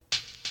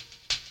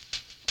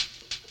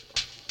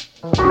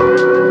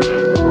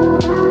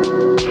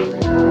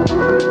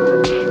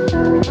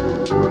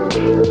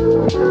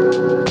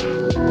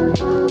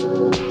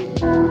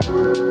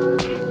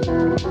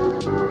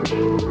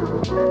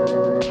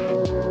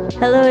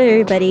Hello,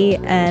 everybody,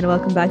 and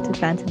welcome back to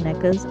Phantom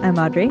Echoes. I'm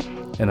Audrey,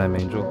 And I'm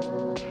Angel.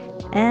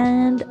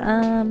 and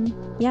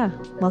yeah,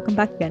 welcome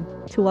back again.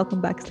 Two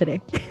welcome backs today.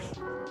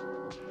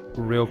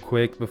 Real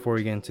quick before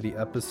we get into the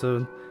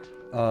episode,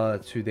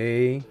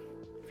 today,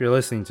 if you're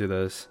listening to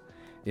this,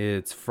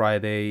 it's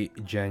Friday,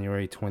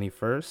 January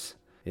 21st.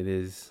 It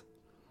is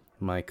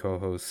my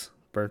co-host's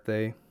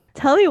birthday.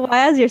 Tell me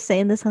why, as you're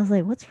saying this, I was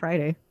like, "What's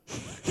Friday?"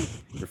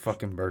 Your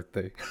fucking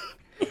birthday.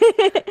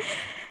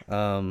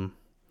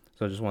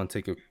 So I just want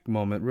to take a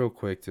moment real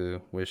quick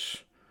to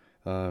wish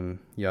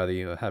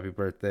Yadi a happy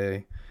birthday.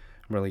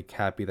 I'm really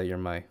happy that you're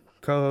my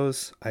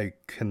co-host. I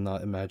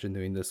cannot imagine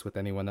doing this with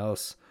anyone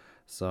else,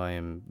 so I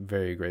am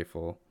very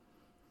grateful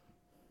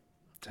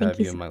to Thank have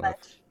you you in so my life.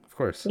 much. Of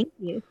course. Thank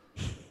you.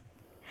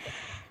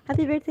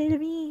 Happy birthday to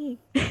me.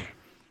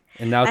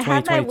 And now I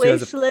had my 2022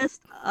 has a wish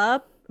list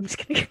up. I'm just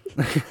kidding.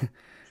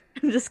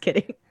 I'm just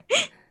kidding.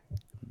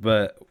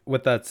 but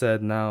with that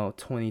said, now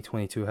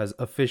 2022 has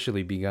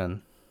officially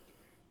begun.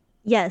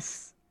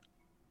 Yes,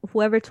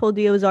 whoever told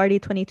you it was already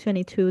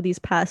 2022 these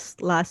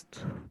past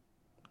last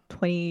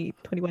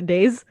 21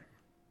 days,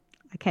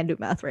 I can't do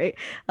math, right?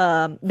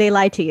 They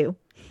lied to you.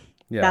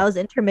 That Yeah. was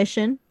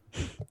intermission.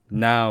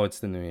 Now it's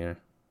the new year.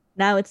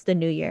 Now it's the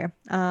new year.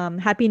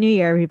 Happy New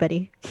Year,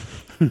 everybody.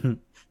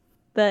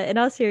 But in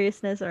all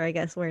seriousness, or I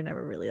guess we're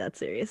never really that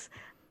serious.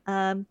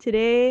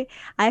 Today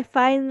I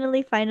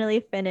finally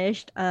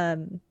finished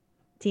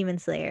Demon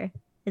Slayer,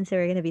 and so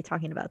we're gonna be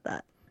talking about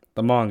that.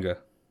 The manga.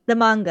 The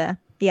manga,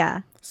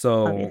 yeah,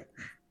 So obviously.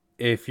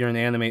 if you're an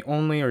anime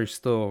only or you're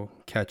still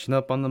catching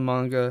up on the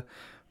manga,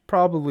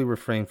 probably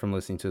refrain from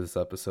listening to this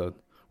episode.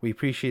 We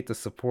appreciate the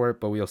support,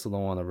 but we also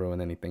don't want to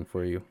ruin anything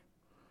for you.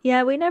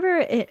 Yeah, we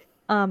never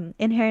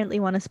inherently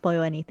want to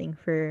spoil anything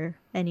for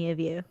any of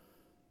you.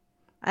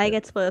 I Yeah.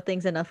 get spoiled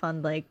things enough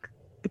on like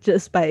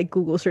just by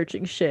Google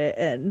searching shit,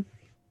 and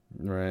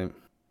Right.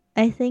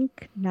 I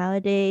think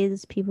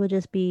nowadays people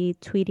just be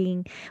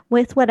tweeting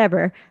with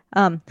whatever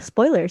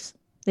spoilers.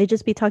 They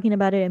just be talking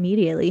about it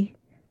immediately.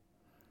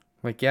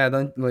 Like yeah,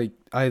 then like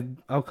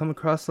I'll come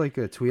across like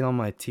a tweet on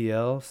my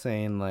TL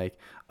saying like,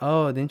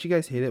 "Oh, didn't you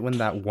guys hate it when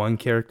that one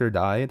character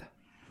died?"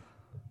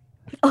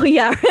 Oh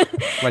yeah.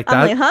 Like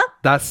I'm like, that huh?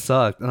 that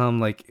sucked. And I'm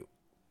like,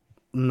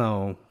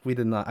 "No, we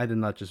did not. I did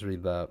not just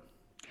read that."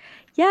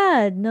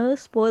 Yeah, no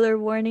spoiler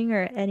warning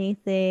or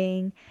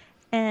anything.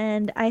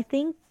 And I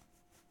think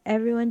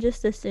everyone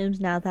just assumes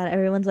now that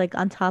everyone's like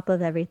on top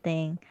of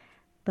everything.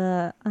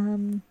 But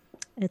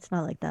it's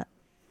not like that.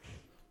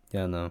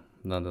 Yeah, no,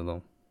 not at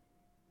all.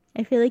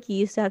 I feel like you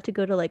used to have to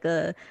go to like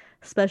a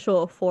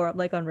special forum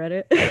like on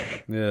Reddit.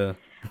 Yeah.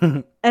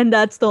 And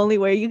that's the only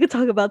way you could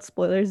talk about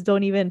spoilers.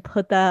 Don't even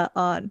put that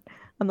on.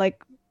 I'm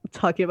like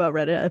talking about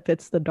Reddit if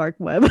it's the dark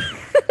web.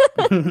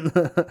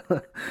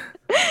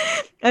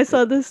 I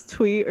saw this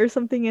tweet or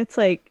something. It's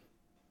like,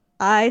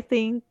 I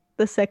think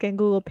the second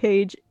Google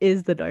page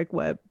is the dark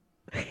web.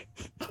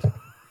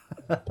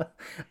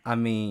 I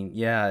mean,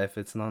 yeah, if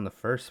it's not on the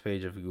first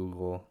page of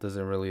Google, does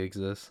it really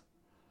exist?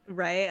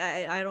 Right?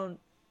 I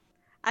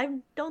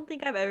don't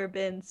think I've ever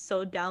been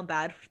so down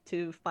bad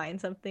to find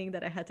something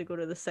that I had to go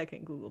to the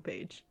second Google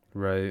page.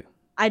 Right.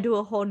 I do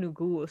a whole new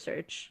Google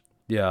search.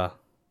 Yeah.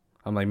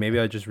 I'm like, maybe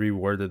I just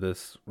reworded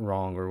this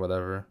wrong or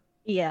whatever.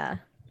 Yeah.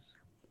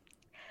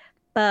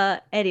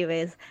 But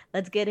anyways,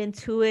 let's get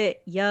into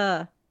it.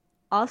 Yeah.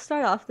 I'll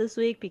start off this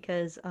week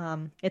because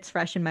it's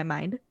fresh in my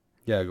mind.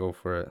 Yeah, go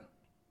for it.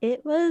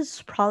 It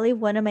was probably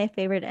one of my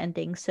favorite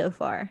endings so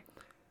far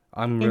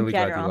I'm in really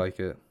glad you general. like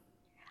it.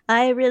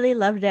 I really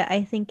loved it.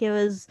 I think it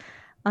was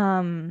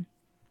um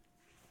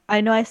I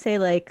know I say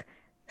like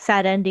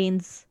sad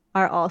endings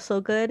are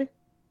also good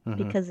Hmm.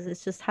 because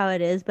it's just how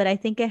it is, but I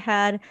think it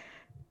had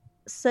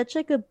such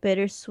like a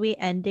bittersweet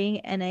ending,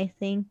 and I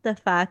think the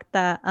fact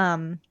that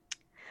the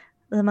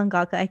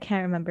mangaka, I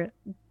can't remember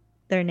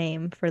their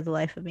name for the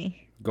life of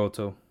me.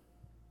 Goto.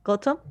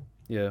 Goto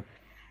Yeah.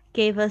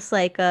 gave us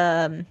like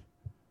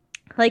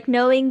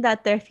knowing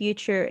that their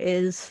future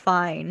is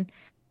fine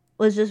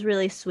was just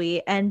really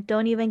sweet. And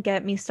don't even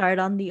get me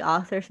started on the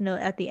author's note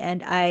at the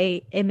end.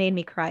 It made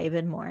me cry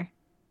even more.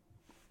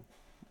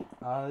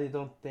 I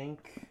don't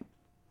think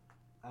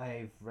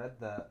I've read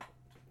that.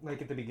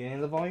 Like at the beginning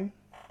of the volume?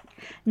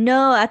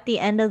 No, at the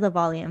end of the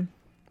volume.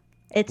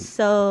 It's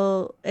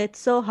so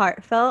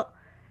heartfelt,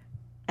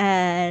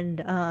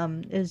 and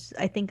is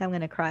I think I'm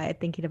gonna cry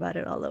thinking about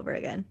it all over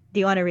again. Do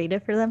you want to read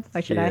it for them,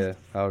 or should I? Yeah,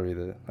 I'll read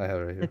it. I have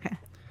it right here. Okay.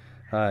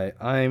 Hi,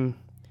 I'm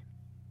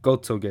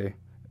Gotoge.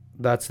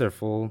 That's their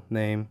full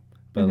name,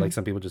 but Mm-hmm. like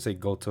some people just say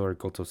Goto or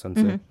Goto Mm-hmm.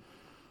 Sensei.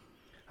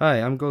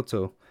 Hi, I'm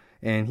Goto,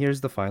 and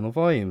here's the final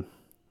volume.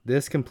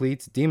 This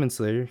completes Demon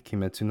Slayer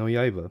Kimetsu no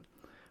Yaiba.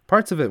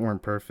 Parts of it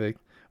weren't perfect,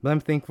 but I'm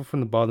thankful from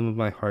the bottom of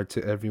my heart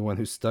to everyone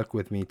who stuck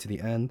with me to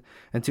the end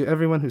and to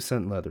everyone who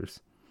sent letters.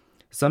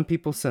 Some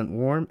people sent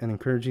warm and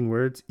encouraging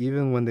words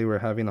even when they were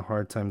having a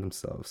hard time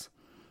themselves.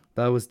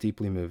 That was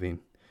deeply moving.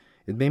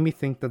 It made me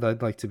think that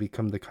I'd like to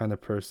become the kind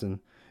of person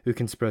who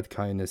can spread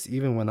kindness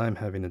even when I'm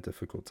having a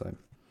difficult time.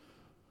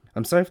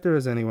 I'm sorry if there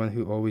was anyone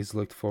who always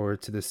looked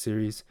forward to this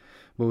series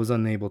but was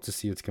unable to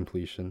see its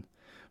completion.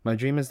 My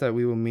dream is that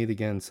we will meet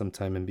again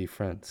sometime and be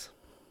friends.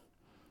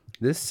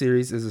 This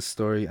series is a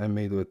story I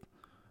made with.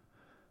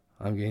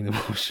 I'm getting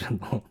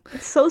emotional.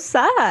 It's so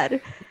sad.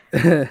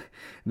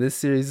 This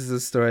series is a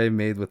story I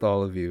made with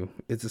all of you.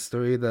 It's a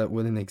story that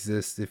wouldn't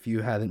exist if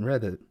you hadn't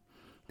read it.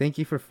 Thank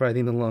you for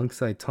fighting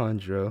alongside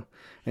Tanjiro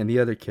and the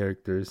other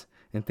characters,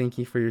 and thank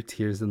you for your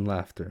tears and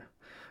laughter.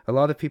 A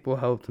lot of people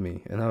helped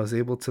me, and I was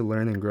able to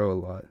learn and grow a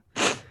lot.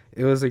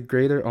 It was a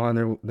greater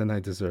honor than I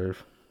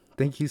deserve.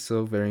 Thank you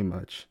so very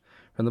much.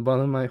 From the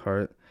bottom of my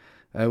heart,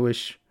 I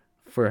wish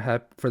for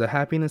the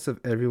happiness of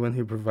everyone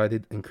who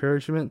provided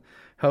encouragement,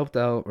 helped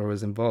out, or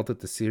was involved with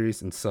the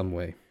series in some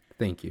way.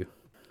 Thank you.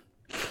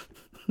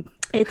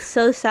 It's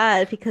so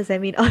sad because I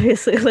mean,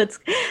 obviously, let's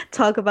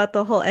talk about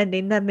the whole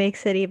ending that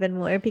makes it even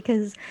more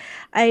because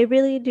I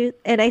really do,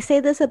 and I say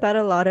this about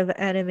a lot of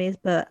animes,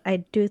 but I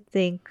do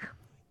think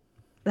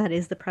that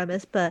is the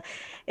premise, but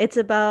it's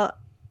about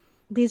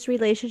these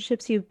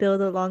relationships you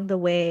build along the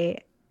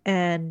way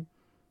and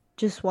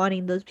just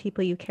wanting those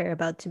people you care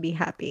about to be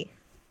happy.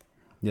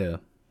 Yeah.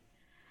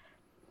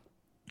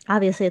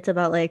 Obviously, it's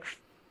about like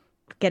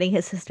getting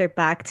his sister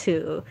back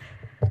to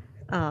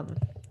um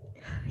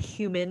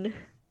human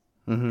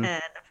Mm-hmm.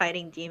 and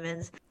fighting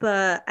demons.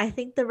 But I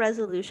think the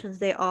resolutions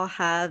they all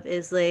have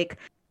is like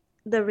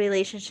the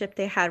relationship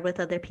they had with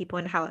other people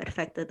and how it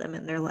affected them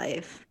in their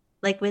life.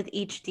 Like with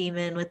each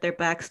demon, with their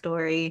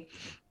backstory.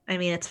 I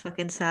mean, it's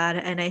fucking sad,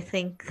 and I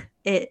think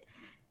it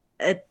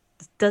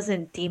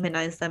doesn't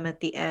demonize them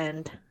at the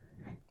end.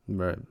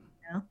 Right.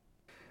 You know?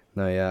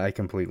 No, yeah, I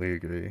completely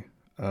agree.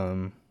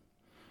 Um,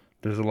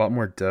 there's a lot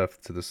more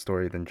depth to the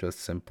story than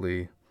just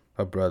simply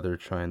a brother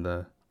trying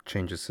to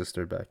change his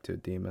sister back to a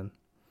demon.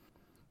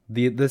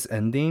 This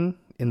ending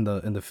in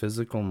the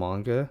physical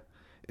manga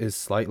is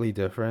slightly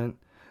different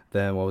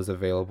than what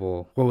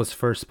was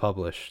first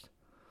published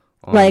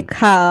on. Like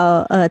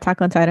how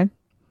Attack on Titan.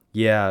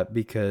 Yeah,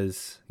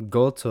 because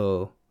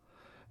Goto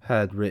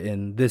had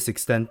written this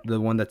extent,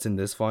 the one that's in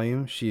this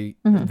volume,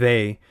 Hmm.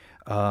 they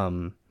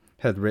um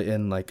had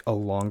written like a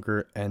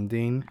longer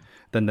ending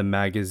than the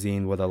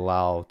magazine would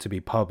allow to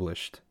be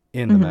published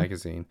in the Hmm.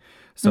 magazine.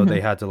 So Hmm.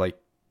 they had to like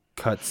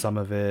cut some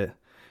of it.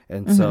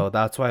 And Hmm. so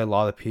that's why a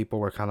lot of people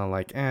were kind of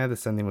like,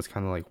 this ending was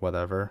kind of like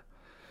whatever.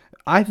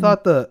 I Hmm.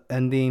 thought the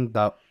ending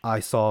that I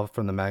saw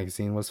from the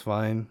magazine was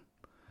fine.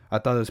 I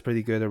thought it was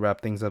pretty good to wrap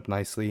things up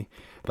nicely.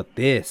 But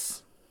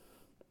this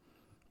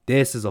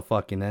is a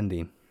fucking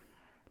ending.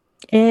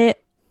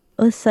 It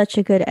was such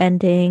a good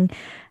ending,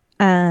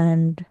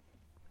 and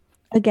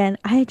again,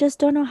 I just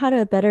don't know how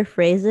to better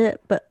phrase it,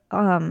 but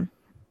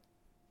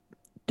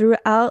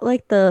throughout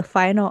like the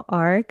final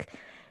arc,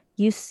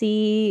 you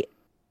see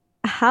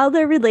how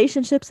their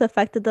relationships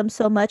affected them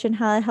so much and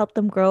how it helped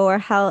them grow or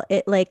how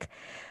it like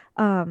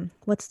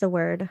what's the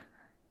word?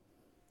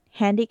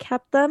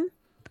 Handicapped them.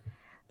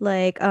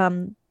 Like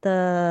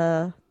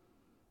the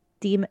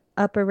demon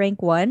upper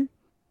rank one,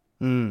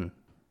 Mm.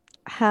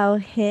 how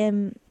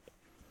him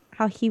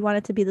how he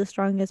wanted to be the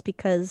strongest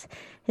because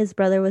his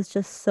brother was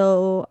just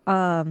so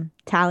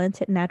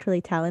talented,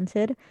 naturally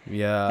talented,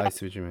 Yeah, I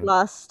see what you mean.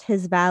 lost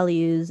his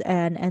values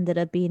and ended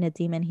up being a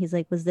demon. He's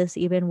like, was this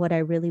even what I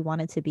really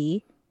wanted to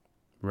be?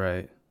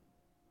 Right.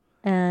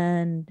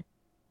 And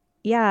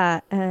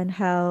yeah, and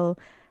how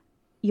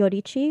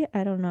Yorichi,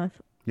 I don't know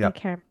if I Yeah.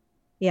 can't,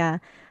 yeah,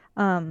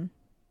 um,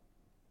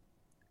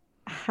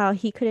 how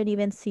he couldn't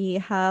even see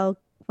how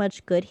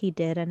much good he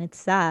did, and it's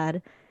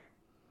sad.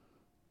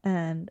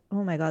 And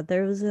oh my God,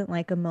 there wasn't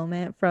like a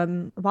moment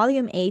from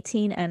volume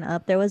 18 and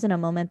up, there wasn't a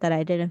moment that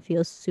I didn't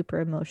feel super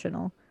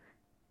emotional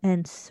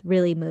and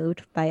really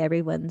moved by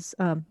everyone's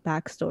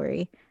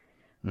backstory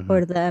Mm-hmm.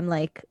 or them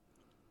like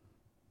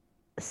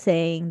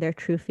saying their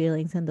true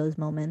feelings in those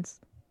moments.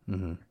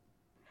 Mm-hmm.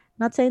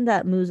 Not saying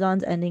that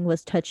Muzan's ending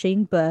was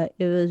touching, but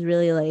it was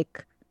really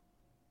like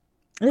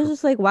it was Pro-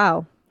 just like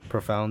wow,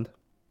 profound.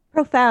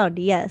 profound,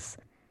 yes.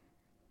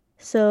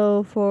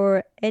 So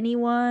for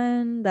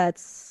anyone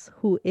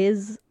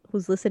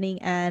who's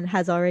listening and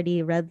has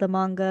already read the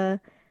manga,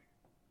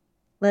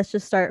 let's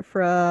just start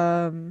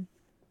from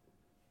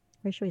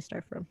where should we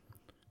start from?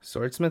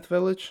 Swordsmith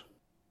Village.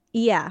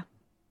 Yeah.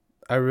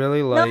 I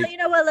really No, like. you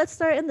know what? Let's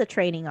start in the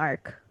training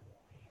arc.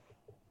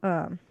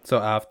 Um, So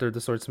after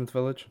the Swordsmith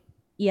Village.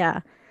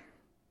 yeah.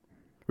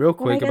 Real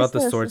Well, I quick guess about the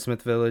this.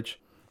 Swordsmith Village.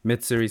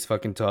 Mitsuri's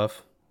fucking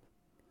tough.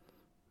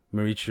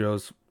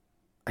 Marichiro's.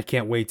 I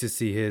can't wait to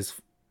see his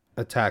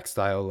attack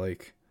style,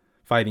 like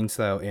fighting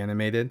style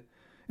animated.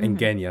 And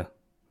Hmm. Genya.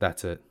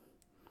 That's it.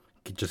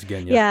 Just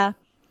Genya. Yeah.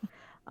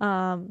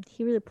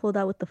 He really pulled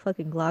out with the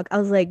fucking Glock. I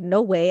was like,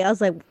 no way. I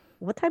was like,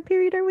 what time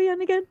period are we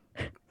on again?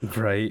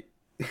 Right.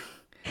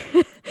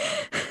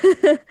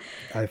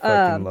 I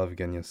fucking Um, love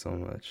Genya so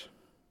much.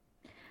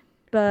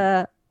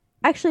 but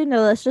Actually,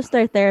 no, let's just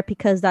start there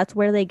because that's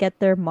where they get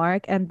their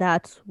mark and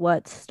that's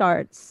what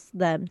starts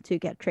them to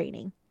get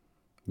training.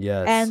 And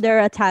Yes.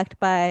 they're attacked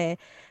by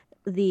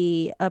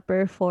the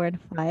upper four and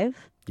five.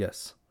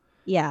 Yes.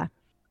 Yeah.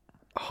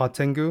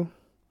 Hatengu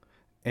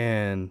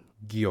and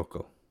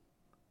Gyoko,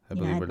 I Yeah,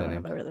 believe I were the don't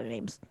names. remember their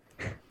names.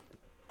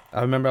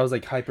 I remember I was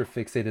like hyper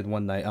fixated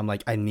one night. I'm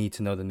like, I need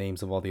to know the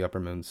names of all the upper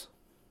moons.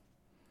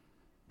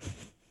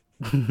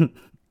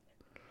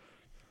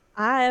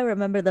 I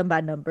remember them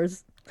by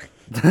numbers.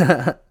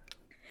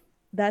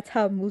 That's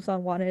how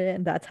Muzan wanted it,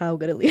 and that's how I'm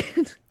gonna leave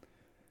it.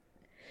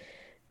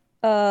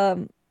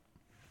 Um,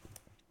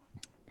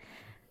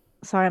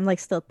 sorry, I'm like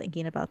still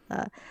thinking about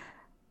that.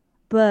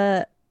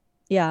 But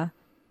yeah,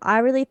 I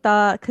really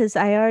thought because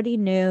I already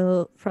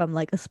knew from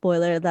like a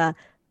spoiler that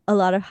a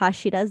lot of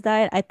Hashiras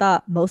died. I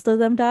thought most of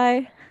them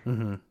died,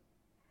 Hmm.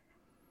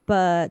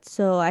 but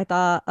so I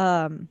thought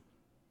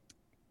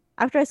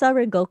after I saw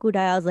Rengoku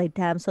die, I was like,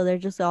 damn, so they're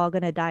just all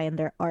gonna die in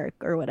their arc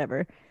or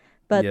whatever.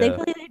 But Yeah.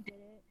 thankfully they did.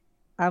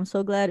 I'm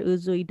so glad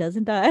Uzui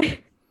doesn't die,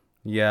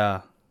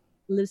 Yeah.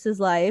 lives his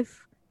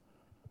life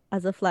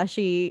as a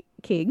flashy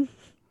king,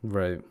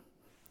 Right.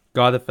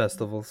 God of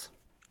festivals.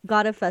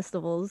 god of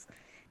festivals.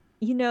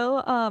 You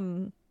know,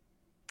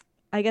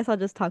 I guess I'll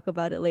just talk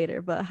about it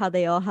later, but how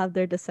they all have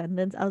their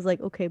descendants. I was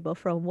like, okay, but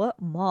from what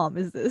mom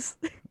is this?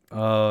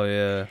 Oh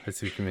yeah, I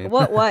see what you mean.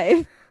 What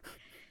wife?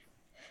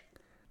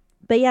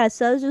 But yeah,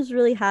 so I was just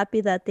really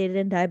happy that they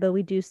didn't die, but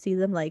we do see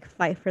them like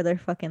fight for their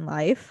fucking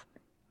life.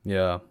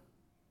 Yeah.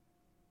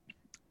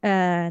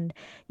 And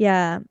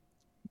yeah,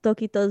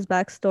 Tokito's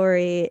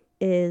backstory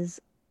is,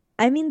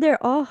 I mean,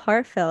 they're all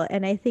heartfelt,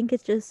 and I think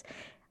it's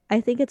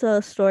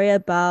a story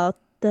about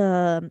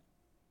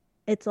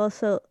it's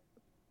also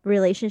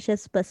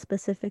relationships, but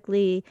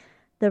specifically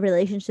the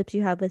relationships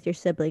you have with your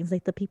siblings,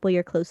 like the people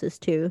you're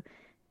closest to,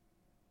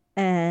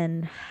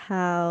 and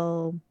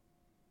how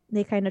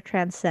they kind of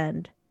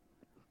transcend.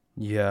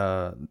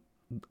 Yeah.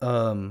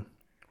 Um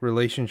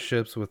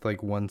Relationships with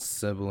like one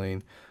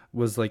sibling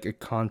was like a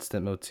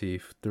constant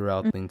motif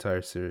throughout the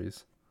entire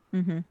series.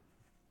 Mm-hmm.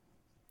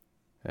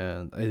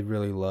 And I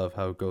really love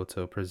how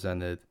Goto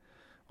presented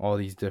all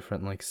these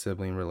different like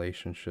sibling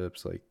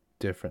relationships like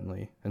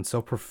differently and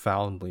so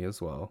profoundly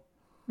as well.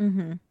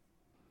 Mm-hmm.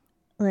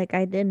 Like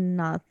I did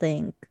not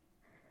think.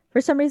 For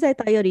some reason, I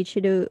thought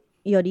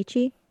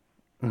Yorichi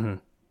Hmm.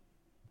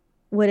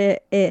 would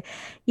it.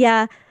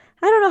 Yeah,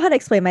 I don't know how to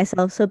explain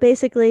myself. So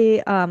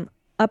basically,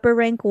 upper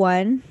rank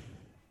one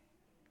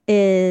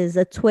is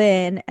a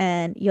twin,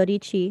 and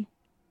Yorichi,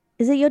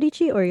 is it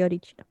Yorichi or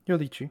Yorichi?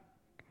 Yorichi.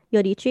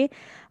 Yorichi,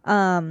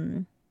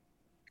 um,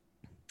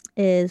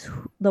 is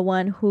the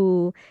one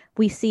who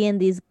we see in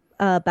these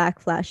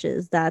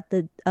backflashes that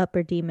the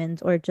upper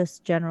demons or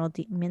just general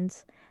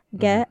demons Hmm.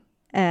 get,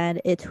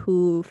 and it's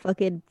who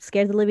fucking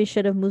scared the living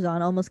shit of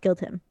Muzan, almost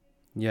killed him.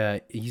 Yeah,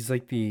 he's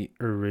like the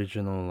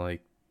original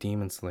like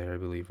demon slayer, I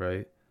believe,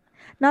 right?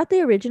 Not the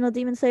original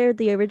Demon Slayer,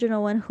 the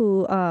original one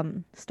who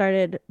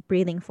started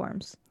breathing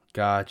forms.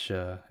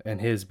 Gotcha.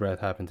 And his breath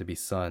happened to be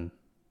sun.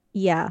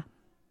 Yeah.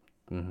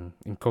 And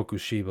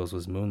Kokushibo's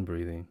was moon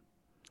breathing.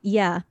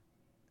 Yeah.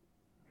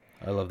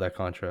 I love that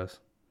contrast.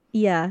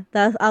 Yeah.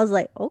 That's I was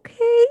like,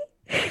 okay.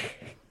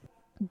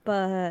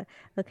 But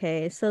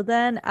okay, so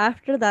then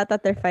after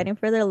that they're fighting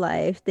for their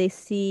life, they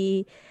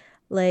see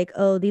like,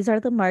 oh, these are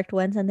the marked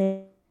ones and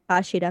they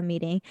Hashira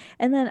meeting.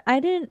 And then I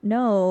didn't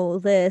know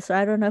this, or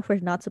I don't know if we're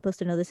not supposed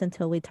to know this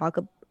until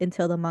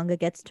until the manga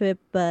gets to it,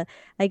 but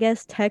I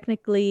guess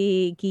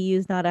technically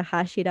Giyu's not a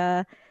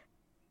Hashira.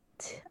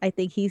 I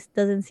think he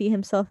doesn't see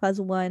himself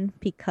as one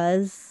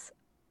because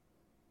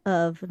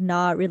of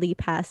not really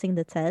passing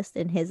the test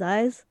in his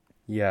eyes.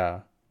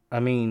 Yeah. I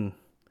mean,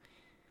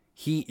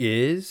 he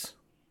is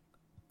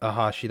a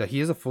Hashira. He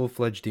is a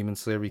full-fledged demon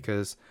slayer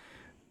because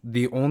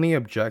the only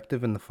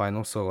objective in the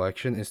final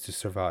selection is to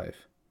survive.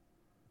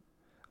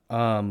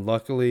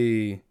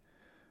 Luckily,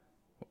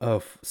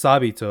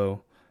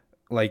 Sabito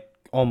like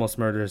almost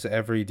murders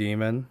every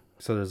demon,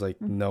 so there's like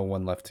no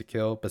one left to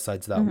kill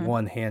besides that Mm-hmm.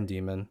 one hand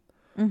demon.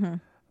 Mm-hmm.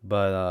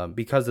 But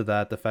because of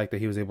that, the fact that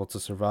he was able to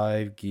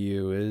survive,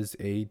 Gyu is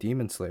a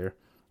demon slayer.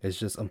 It's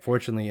just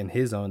unfortunately in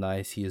his own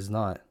eyes he is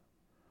not.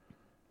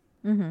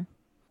 Mm-hmm.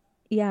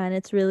 Yeah, and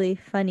it's really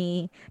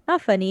funny.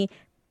 Not funny.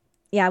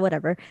 Yeah,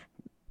 whatever.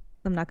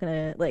 I'm not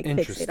gonna like fixate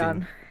Interesting.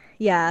 on.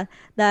 Yeah,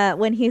 that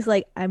when he's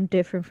like, I'm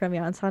different from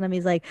Yansanam,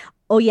 he's like,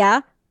 oh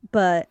yeah,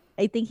 but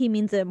I think he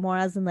means it more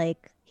as in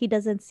like he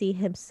doesn't see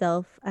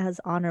himself as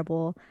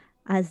honorable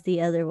as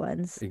the other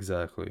ones.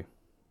 Exactly.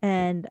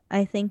 And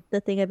I think the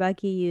thing about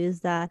Giyu is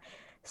that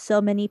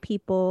so many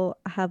people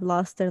have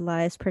lost their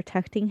lives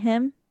protecting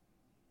him,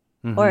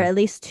 or Mm-hmm. at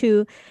least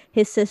to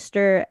his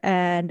sister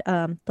and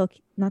not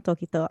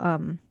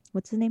Tokito,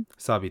 what's his name?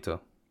 Sabito.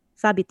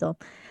 Sabito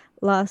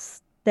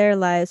lost their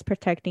lives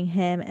protecting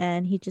him,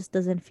 and he just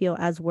doesn't feel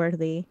as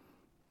worthy.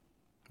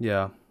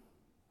 Yeah.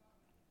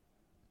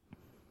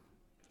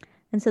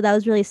 And so that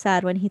was really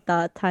sad when he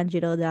thought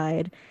Tanjiro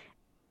died.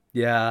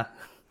 Yeah.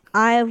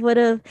 I would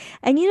have,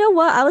 and you know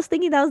what? I was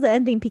thinking that was the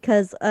ending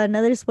because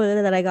another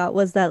spoiler that I got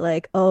was that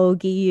like, oh,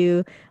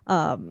 Giyu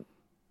um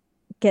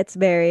gets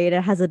married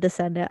and has a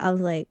descendant. I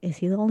was like, is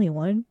he the only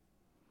one?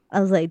 I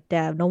was like,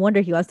 damn, no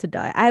wonder he wants to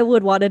die. I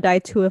would want to die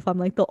too if I'm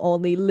like the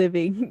only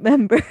living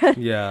member.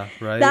 Yeah,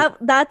 right?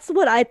 That's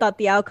what I thought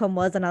the outcome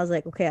was, and I was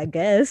like, okay, I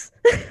guess.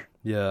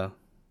 Yeah.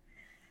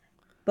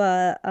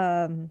 But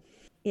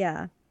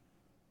yeah.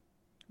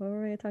 What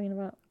were we talking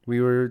about?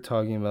 We were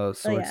talking about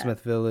Oh yeah,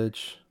 Swordsmith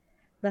Village.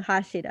 the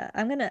Hashira.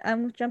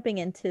 I'm jumping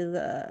into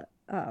the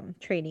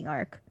training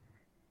arc.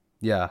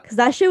 Yeah. Cause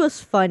that shit was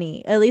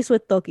funny, at least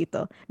with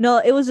Tokito. No,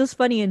 it was just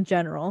funny in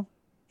general.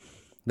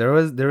 There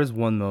was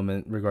one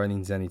moment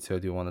regarding Zenitsu I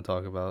do want to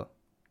talk about.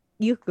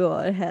 You go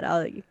ahead. I'll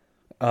let you.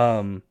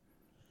 Um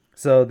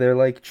so they're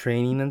like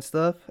training and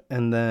stuff,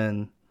 and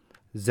then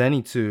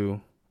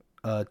Zenitsu,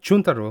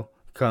 Chuntaro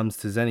comes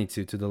to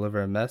Zenitsu to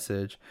deliver a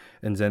message,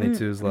 and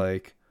Zenitsu's Mm.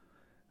 like,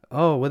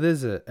 "Oh, what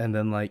is it?" And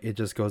then like it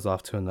just goes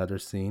off to another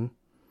scene.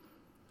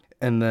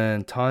 And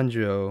then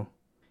Tanjiro,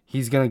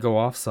 he's gonna go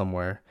off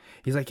somewhere.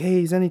 He's like,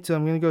 "Hey, Zenitsu,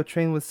 I'm gonna go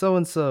train with so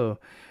and so."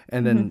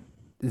 And Hmm. then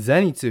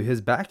Zenitsu,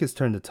 his back is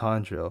turned to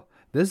Tanjiro.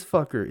 This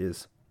fucker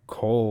is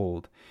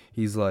cold.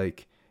 He's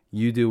like,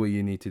 "You do what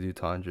you need to do,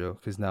 Tanjiro,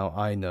 because now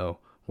I know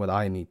what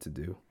I need to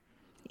do."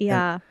 And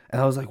Yeah.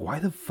 and I was like, "Why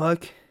the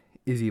fuck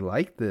is he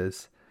like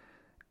this?"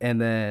 And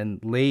then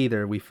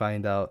later we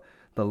find out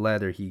the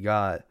letter he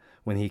got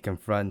when he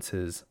confronts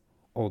his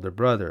older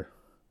brother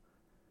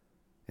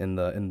in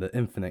the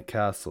Infinite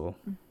Castle.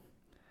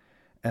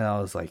 And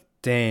I was like,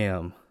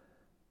 damn.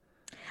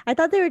 I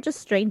thought they were just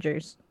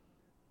strangers.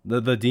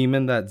 The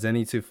demon that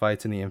Zenitsu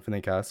fights in the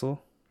Infinite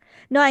Castle?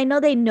 No, I know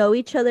they know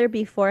each other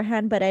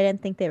beforehand, but I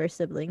didn't think they were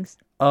siblings.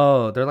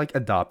 Oh, they're like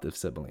adoptive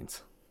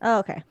siblings. Oh,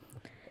 okay.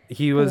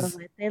 He Because I was was,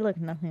 like, they look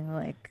nothing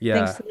alike. Thanks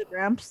yeah, to the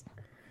Gramps.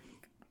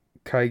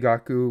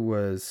 Kaigaku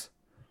was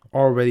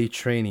already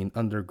training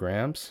under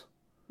Gramps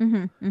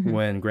Hmm.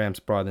 when Gramps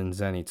brought in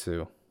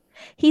Zenitsu.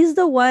 He's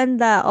the one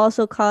that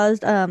also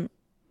caused the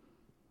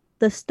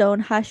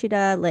stone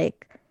Hashira,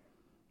 like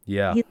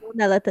Yeah, he's the one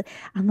that let the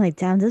I'm like,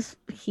 damn, this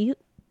he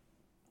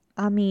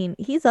I mean,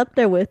 he's up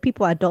there with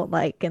people I don't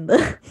like in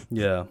the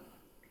yeah.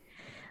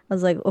 I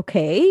was like,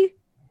 okay,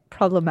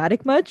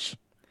 problematic much?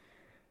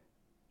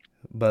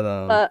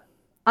 But, But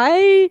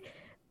I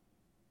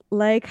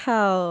like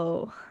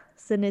how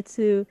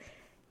Zenitsu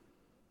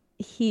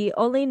he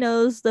only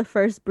knows the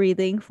first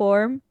breathing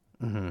form,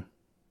 mhm,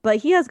 but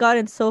he has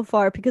gotten so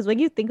far because when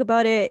you think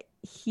about it,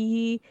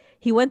 he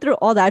went through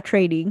all that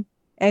training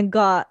and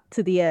got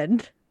to the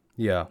end.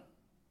 yeah.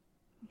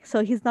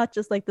 So he's not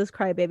just like this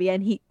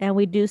crybaby, and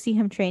we do see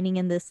him training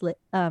in this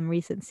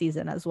recent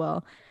season as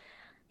well.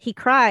 He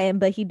crying,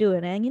 but he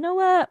doing it. And you know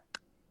what?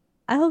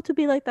 I hope to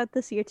be like that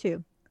this year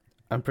too.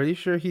 I'm pretty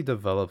sure he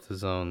developed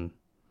his own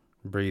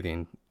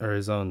breathing or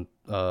his own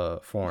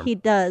form. He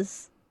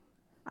does.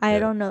 I Yeah,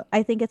 don't know.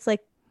 I think it's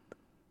like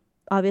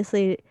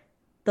obviously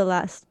the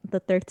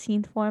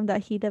 13th form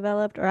that he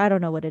developed, or I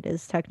don't know what it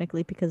is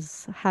technically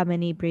because how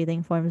many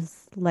breathing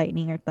forms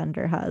lightning or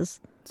thunder has.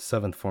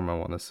 seventh form I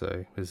want to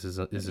say is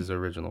his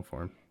original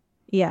form.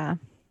 Yeah.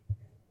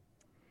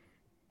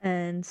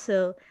 And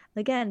so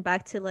again,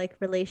 back to like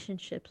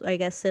relationships, I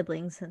guess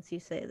siblings, since you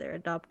say they're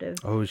adoptive.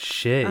 Oh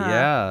shit, Uh,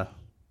 yeah.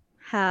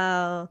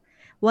 how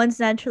one's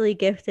naturally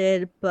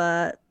gifted,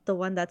 but the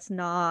one that's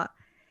not,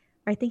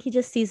 I think he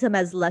just sees him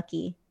as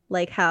lucky,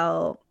 like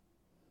how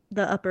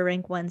the upper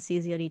rank one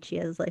sees Yorichi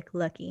as like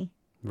lucky.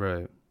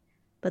 Right.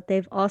 But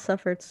they've all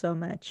suffered so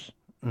much.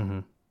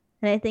 Mhm.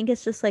 And I think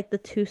it's just like the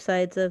two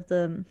sides of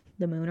the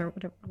moon or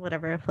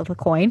whatever of a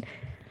coin.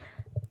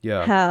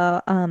 Yeah.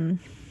 How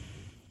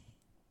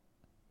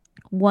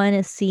one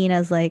is seen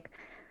as like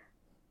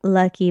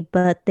lucky,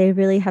 but they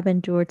really have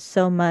endured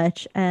so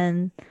much,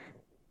 and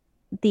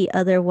the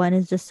other one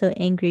is just so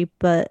angry,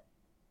 but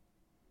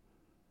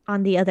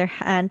on the other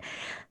hand,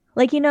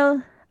 like I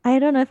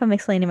don't know if I'm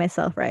explaining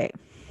myself right.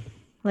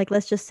 Like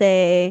let's just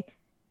say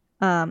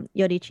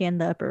Yorichi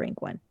and the upper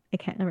rank one. I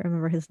can't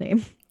remember his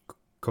name.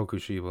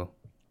 Kokushiba.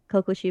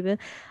 Kokushiba.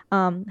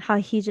 How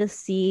he just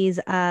sees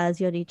as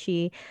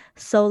Yorichi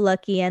so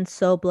lucky and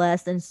so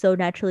blessed and so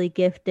naturally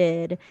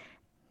gifted,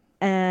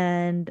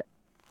 and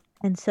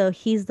so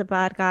he's the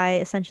bad guy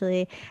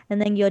essentially,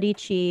 and then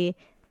Yorichi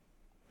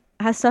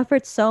has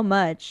suffered so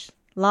much,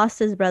 lost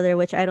his brother,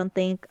 which I don't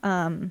think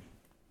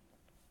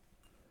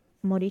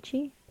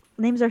Morichi.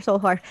 Names are so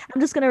hard.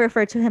 I'm just gonna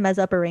refer to him as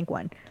upper rank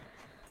one.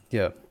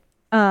 Yeah.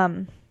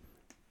 Um,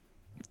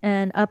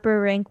 and upper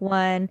rank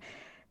one,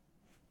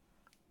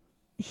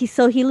 he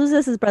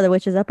loses his brother,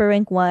 which is upper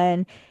rank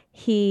one.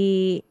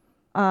 He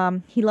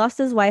lost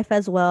his wife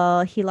as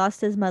well. He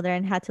lost his mother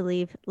and had to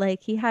leave.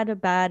 Like he had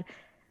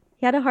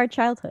a hard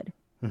childhood,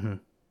 Mhm.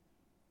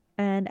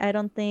 and I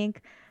don't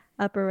think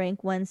upper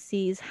rank one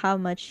sees how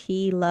much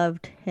he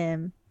loved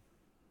him.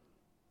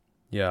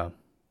 Yeah.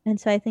 And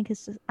so I think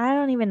it's just, I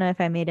don't even know if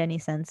I made any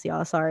sense,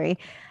 y'all. Sorry.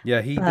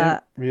 Yeah, he didn't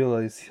But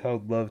realize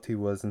how loved he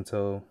was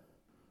until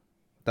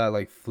that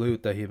like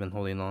flute that he'd been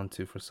holding on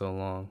to for so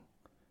long.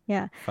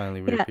 Yeah.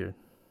 finally Yeah. reappeared.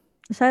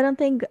 So I don't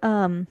think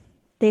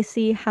they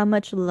see how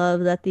much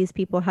love that these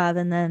people have,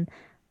 and then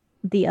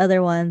the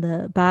other one,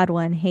 the bad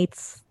one,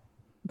 hates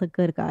the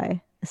good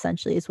guy,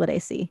 essentially, is what I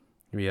see.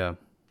 Yeah,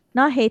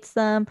 Not hates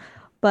them,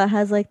 but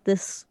has like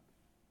this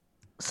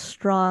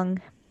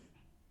strong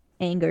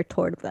anger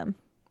toward them.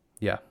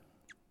 yeah.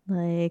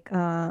 Like,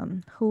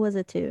 who was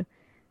it to?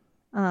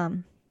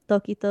 Um,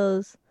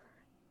 Tokito's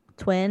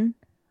twin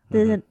Hmm.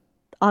 didn't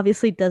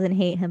obviously doesn't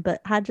hate him,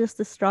 but had just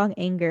a strong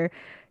anger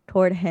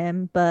toward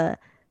him. But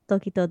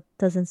Tokito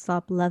doesn't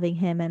stop loving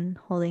him and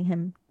holding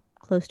him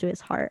close to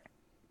his heart.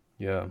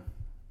 Yeah,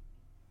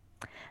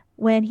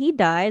 When he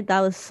died,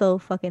 that was so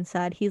fucking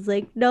sad. He's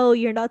like, "No,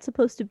 you're not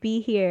supposed to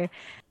be here."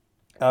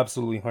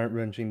 absolutely heart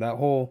wrenching. That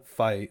whole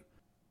fight.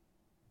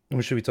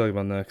 What should we talk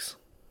about next?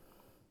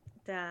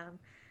 Damn.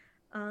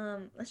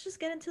 Let's just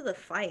get into the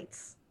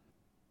fights.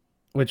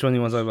 Which one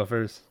you want to talk about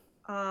first?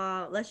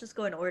 Let's just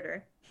go in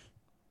order.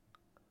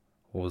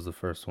 What was the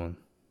first one?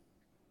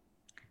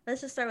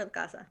 Let's just start with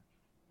Gaza.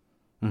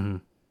 Hmm.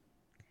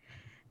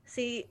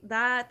 See,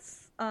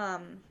 that's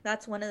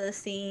one of the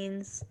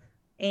scenes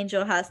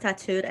Angel has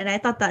tattooed, and I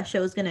thought that shit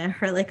was gonna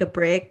hurt like a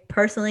brick.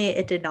 Personally,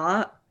 it did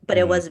not, but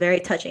it Hmm. was very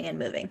touching and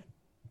moving.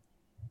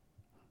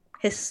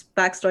 His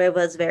backstory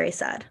was very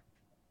sad.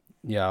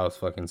 Yeah, I was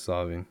fucking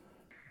sobbing.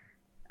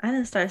 I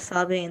didn't start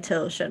sobbing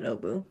until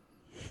Shinobu.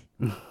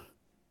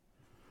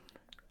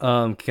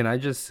 Can I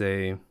just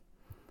say,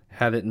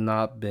 had it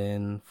not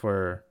been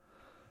for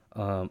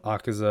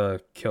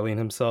Akaza killing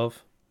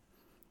himself,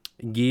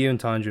 Giyu and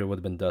Tanjiro would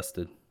have been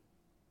dusted.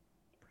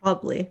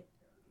 Probably.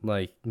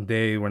 Like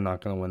they were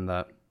not gonna win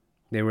that.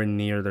 They were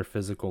near their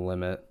physical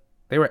limit.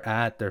 They were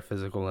at their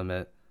physical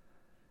limit,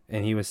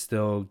 and he was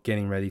still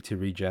getting ready to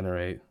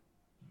regenerate.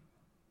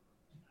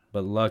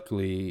 But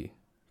luckily,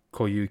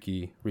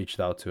 Koyuki reached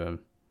out to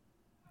him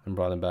and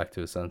brought him back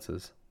to his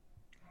senses.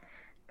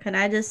 Can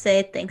I just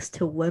say thanks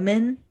to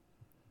women?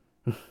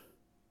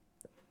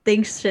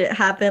 Things should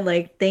happen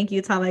like thank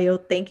you Tamayo,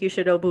 thank you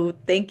Shinobu,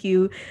 thank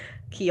you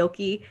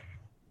Kiyoki,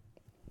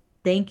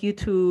 thank you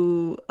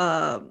to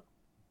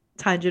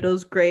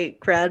Tanjiro's great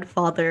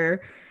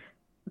grandfather,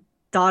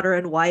 daughter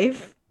and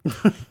wife.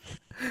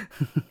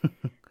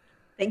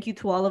 Thank you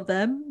to all of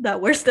them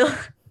that we're still.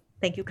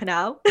 Thank you,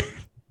 Kanao.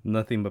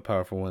 Nothing but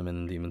powerful women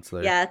in Demon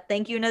Slayer. Yeah,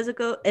 thank you,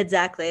 Nezuko.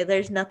 Exactly.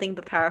 There's nothing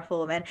but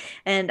powerful women.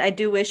 And I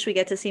do wish we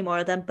get to see more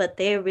of them, but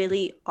they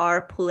really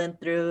are pulling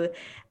through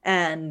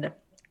and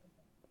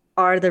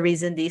are the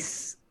reason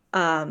these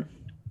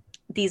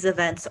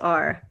events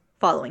are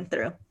following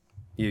through.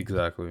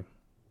 Exactly.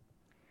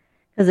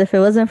 Because if it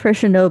wasn't for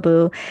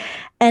Shinobu,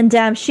 and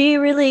damn, she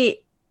really,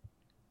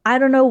 I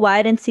don't know why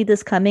I didn't see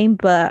this coming,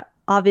 but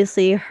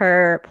obviously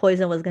her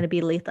poison was going to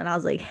be lethal. And I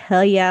was like,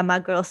 hell yeah, my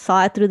girl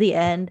saw it through the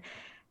end.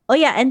 Oh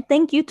yeah, and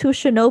thank you to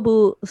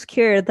Shinobu's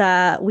cure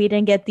that we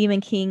didn't get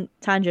Demon King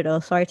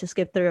Tanjiro. Sorry to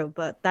skip through,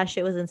 but that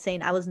shit was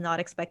insane. I was not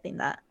expecting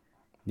that.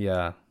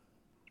 Yeah,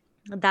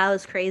 That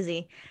was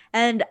crazy.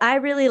 And I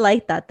really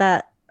liked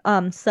that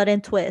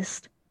sudden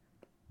twist.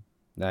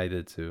 I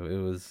did too. It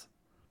was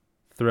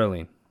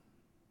thrilling,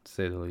 to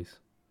say the least.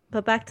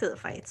 But back to the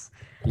fights.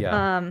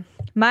 Yeah, Um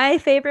my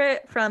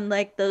favorite from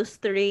like those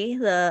three,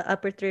 the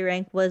upper three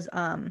rank was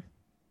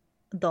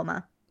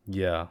Doma.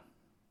 yeah,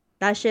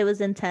 That shit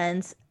was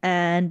intense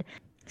and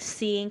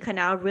seeing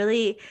Kanao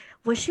really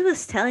what she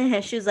was telling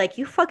him, she was like,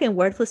 "You fucking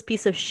worthless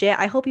piece of shit.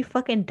 I hope you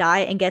fucking die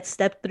and get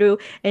stepped through."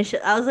 And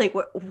I was like,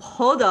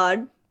 Hold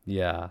on."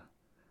 yeah.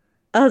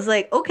 I was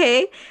like,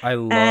 "Okay." I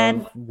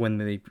And love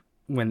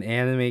when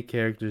anime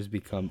characters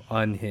become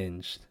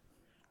unhinged.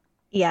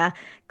 yeah,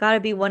 gotta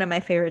be one of my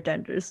favorite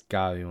genders.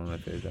 Gotta be one of my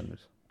favorite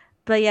genders.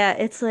 But yeah,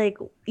 it's like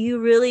you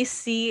really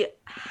see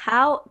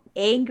how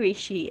angry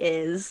she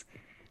is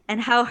and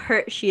how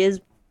hurt she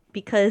is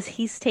because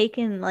he's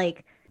taken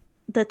like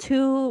the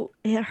two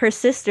her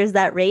sisters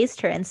that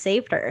raised her and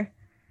saved her.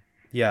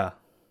 Yeah,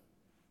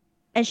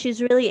 And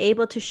she's really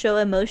able to show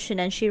emotion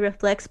and she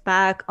reflects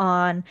back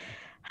on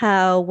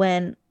how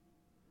when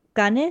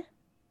Kane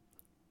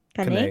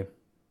Kane Kane.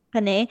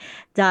 Kane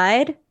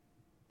died,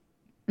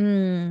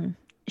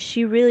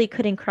 she really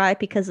couldn't cry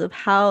because of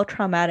how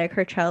traumatic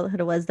her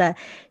childhood was that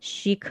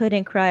she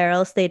couldn't cry or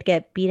else they'd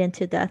get beaten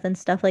to death and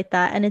stuff like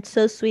that. And it's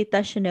so sweet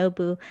that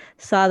Shinobu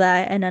saw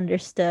that and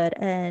understood.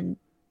 And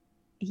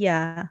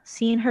yeah,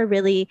 seeing her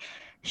really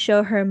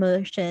show her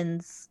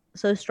emotions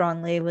so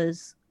strongly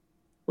was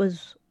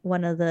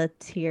one of the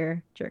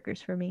tear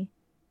jerkers for me.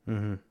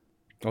 Hmm.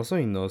 Also,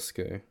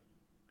 Inosuke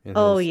and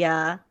Oh his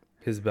yeah.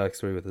 his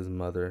backstory with his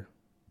mother.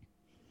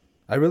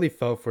 I really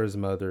felt for his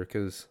mother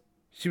because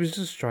she was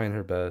just trying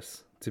her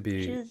best to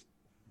be. She's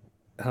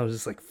I was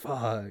just like,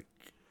 fuck.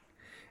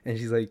 And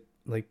she's like,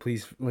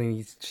 please,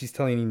 like, she's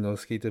telling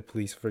Inosuke to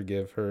please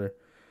forgive her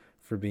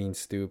for being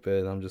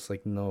stupid. I'm just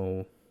like,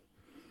 no,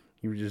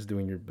 you were just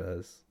doing your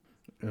best.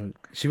 And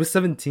she was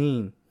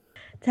 17.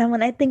 damn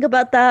when I think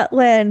about that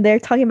when they're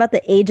talking about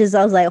the ages,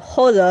 I was like,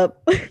 hold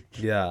up.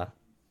 Yeah,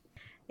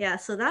 Yeah,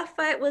 so that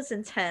fight was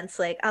intense.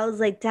 Like I was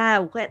like,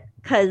 Dad, what?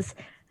 Because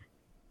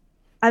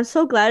I'm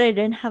so glad I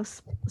didn't have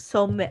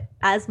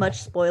as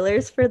much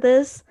spoilers for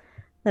this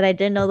that I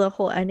didn't know the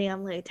whole ending.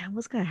 I'm like, damn,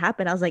 what's gonna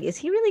happen? I was like, is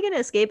he really gonna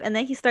escape? And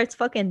then he starts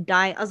fucking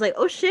dying. I was like,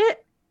 oh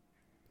shit.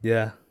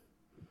 Yeah.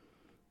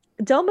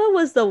 Doma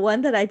was the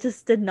one that I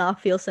just did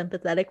not feel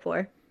sympathetic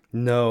for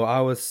No,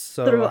 I was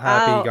so happy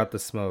he throughout. got the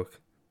smoke.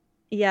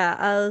 Yeah,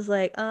 I was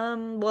like,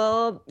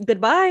 well,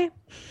 goodbye.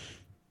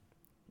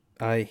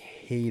 I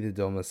hated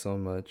Doma so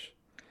much.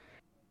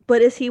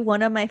 But is he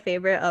one of my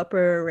favorite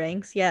upper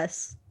ranks?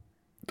 Yes.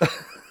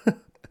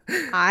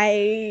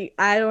 I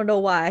don't know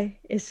why.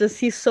 It's just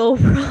he's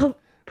so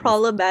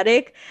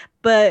problematic,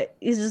 but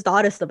he's just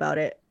honest about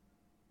it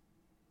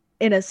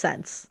in a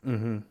sense.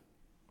 Mm-hmm.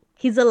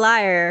 He's a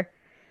liar,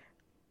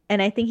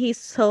 and I think he's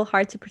so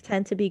hard to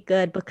pretend to be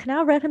good, but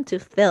Canal read him to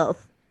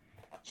filth.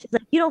 She's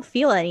like, you don't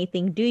feel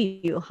anything, do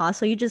you, huh?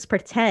 So you just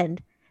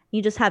pretend.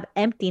 You just have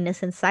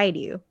emptiness inside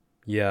you.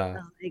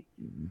 Yeah. Like,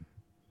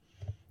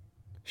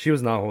 She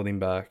was not holding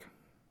back.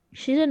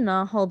 she did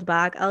not hold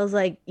back. I was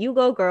like, you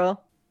go,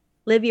 girl.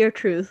 Live your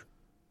truth.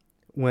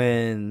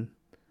 When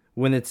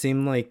when it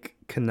seemed like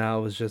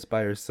Canal was just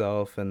by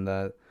herself and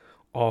that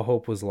all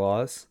hope was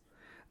lost,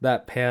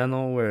 that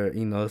panel where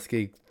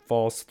Inosuke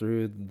falls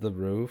through the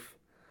roof,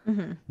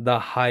 Mhm. the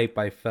hype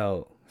I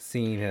felt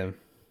seeing him.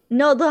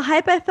 No, the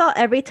hype I felt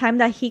every time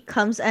that he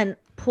comes and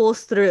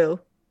pulls through.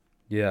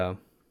 Yeah.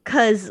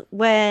 Cause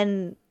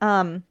when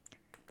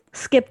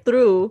skip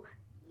through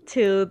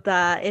to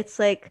the it's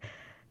like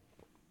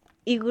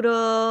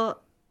Iguro,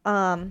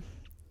 um,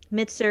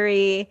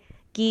 Mitsuri,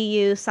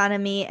 Giyu,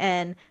 Sanemi,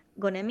 and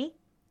Gonemi.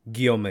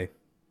 Guillaume.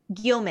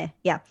 Gyome,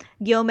 yeah.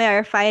 Gyome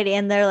are fighting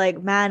and they're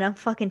like, man, I'm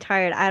fucking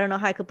tired. I don't know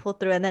how I could pull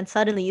through. And then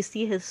suddenly you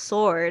see his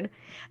sword.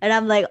 And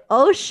I'm like,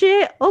 oh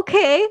shit,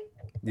 okay.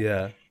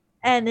 Yeah.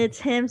 And it's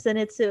him,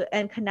 Zenitsu,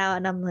 and Kanao.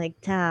 And I'm like,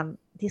 damn,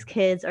 these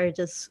kids are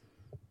just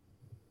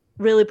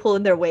really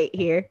pulling their weight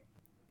here.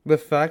 The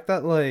fact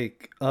that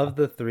like of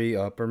the three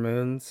upper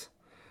moons,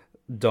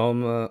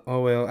 Doma.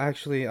 Oh well,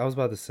 actually, I was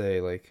about to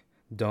say like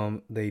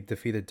They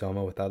defeated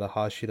Doma without a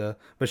Hashira,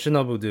 but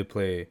Shinobu did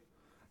play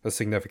a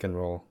significant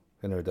role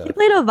in her He death.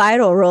 played a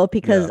vital role Yeah.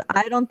 because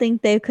I don't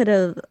think they could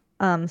have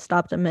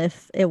stopped him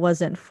if it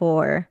wasn't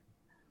for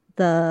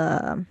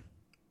the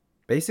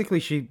Basically,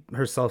 she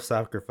herself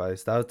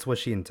sacrificed. That's what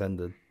she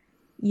intended.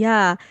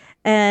 yeah.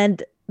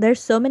 And there's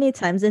so many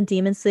times in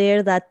Demon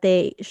Slayer that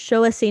they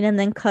show a scene and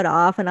then cut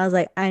off, and I was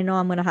like, I know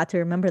I'm gonna have to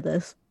remember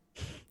this.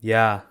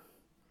 Yeah.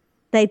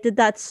 They did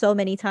that so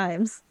many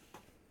times.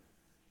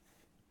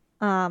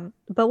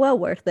 But well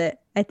worth it.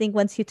 I think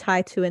once you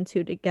tie two and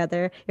two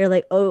together, you're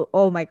like,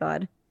 oh my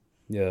God.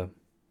 Yeah.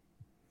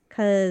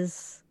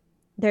 Because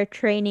they're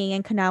training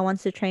and Kana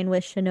wants to train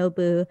with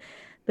Shinobu,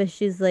 but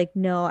she's like,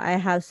 no, I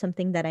have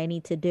something that I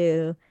need to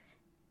do.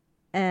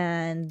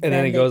 And And then then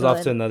it they goes go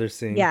off to and another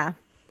scene. yeah.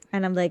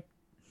 And I'm like,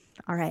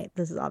 all right,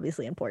 this is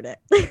obviously important.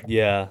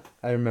 Yeah,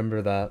 I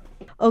remember that.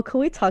 Oh, can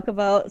we talk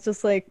about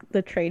just like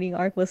the training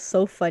arc was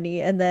so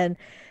funny and then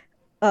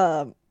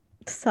um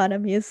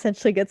Sanami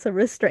essentially gets a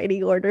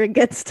restraining order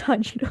against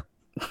Tanjiro.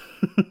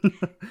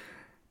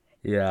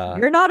 Yeah.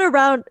 You're not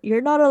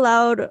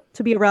allowed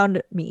to be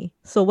around me.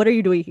 So what are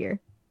you doing here?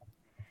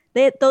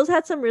 Those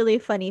had some really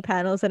funny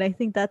panels and I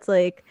think that's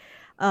like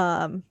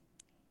um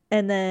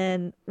and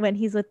then when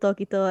he's with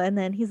Tokito and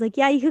then he's like,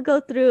 yeah, you could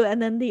go through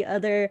and then the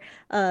other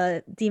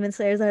demon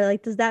slayers are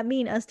like, does that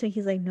mean us too?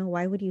 He's like, no,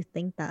 why would you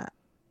think that?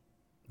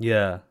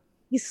 Yeah.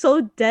 He's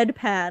so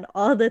deadpan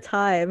all the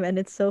time and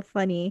it's so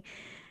funny.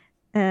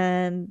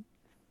 And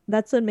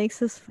that's what makes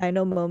his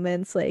final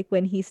moments like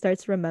when he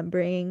starts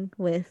remembering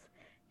with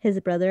his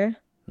brother.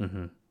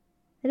 Mm-hmm.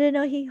 I didn't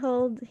know he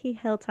held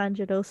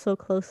Tanjiro so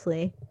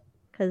closely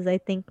because I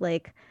think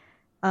like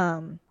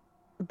um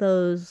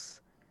those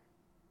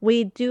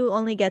we do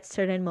only get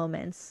certain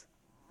moments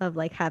of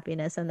like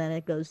happiness and then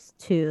it goes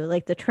to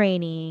like the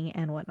training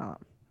and whatnot.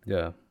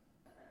 Yeah.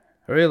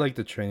 I really liked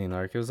the training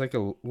arc. It was like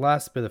a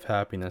last bit of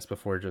happiness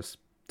before just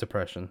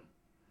depression.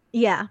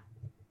 Yeah,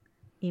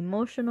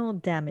 emotional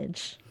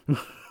damage.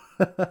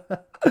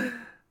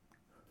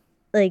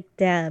 Like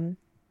damn.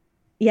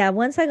 Yeah,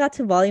 once I got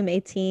to volume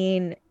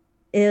 18,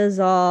 it was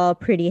all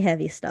pretty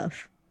heavy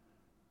stuff.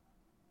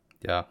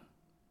 Yeah.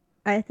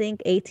 I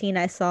think 18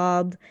 I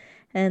sobbed,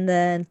 and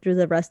then through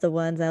the rest of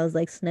ones I was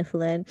like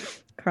sniffling,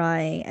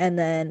 crying, and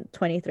then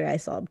 23 I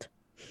sobbed.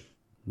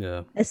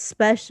 Yeah.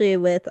 Especially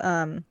with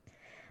the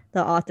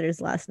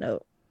author's last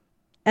note.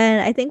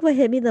 And I think what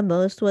hit me the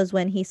most was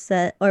when he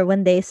said or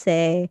when they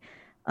say,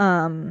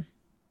 um,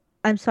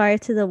 I'm sorry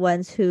to the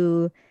ones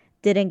who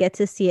didn't get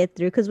to see it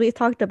through because we've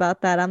talked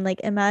about that. I'm like,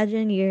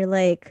 imagine you're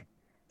like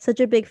such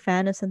a big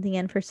fan of something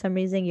and for some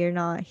reason you're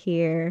not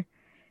here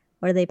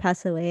or they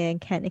pass away and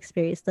can't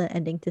experience the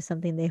ending to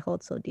something they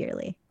hold so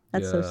dearly.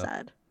 That's so Yeah.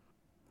 sad.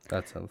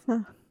 That sounds. Huh.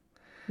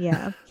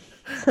 Yeah.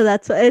 So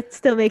that's why it's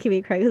still making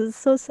me cry because it's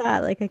so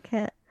sad. Like I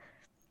can't.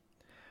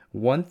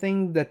 One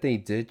thing that they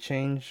did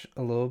change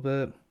a little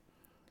bit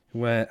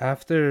when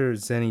after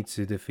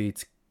Zenitsu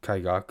defeats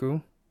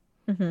Kaigaku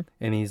Hmm.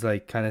 and he's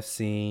like kind of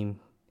seeing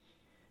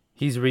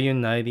he's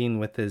reuniting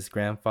with his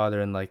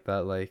grandfather and like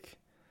that, like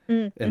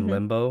in Mm-hmm.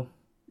 limbo.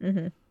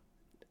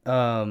 Mm-hmm.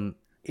 Um,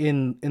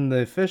 in the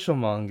official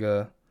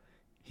manga,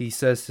 he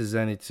says to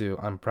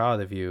Zenitsu, "I'm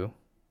proud of you."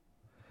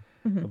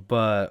 Mm-hmm.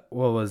 But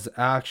what was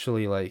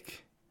actually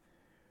like,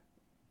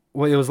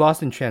 well, it was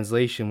lost in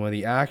translation. What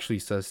he actually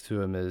says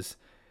to him is,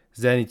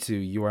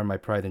 "Zenitsu, you are my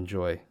pride and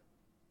joy."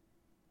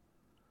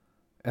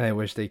 And I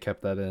wish they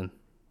kept that in.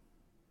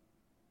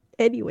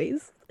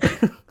 Anyways,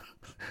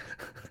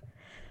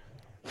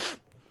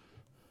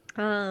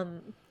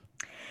 um,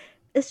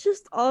 it's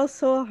just all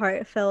so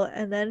heartfelt,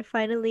 and then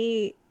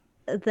finally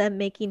them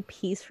making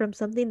peace from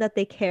something that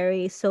they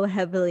carry so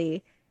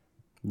heavily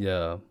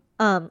Yeah.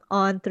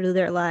 on through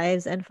their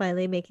lives, and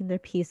finally making their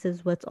peace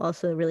is what's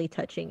also really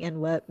touching and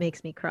what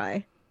makes me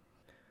cry.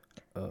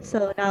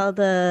 So Uh, now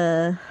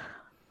the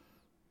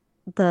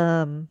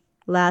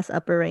last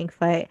upper rank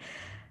fight,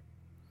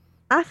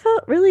 I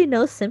felt really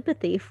no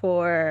sympathy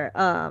for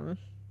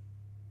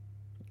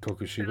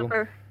Kokushibo.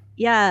 upper.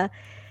 Yeah,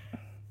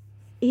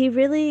 he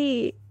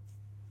really,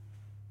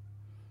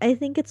 I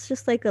think it's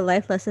just like a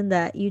life lesson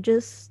that you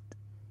just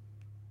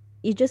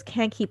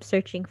can't keep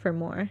searching for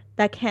more.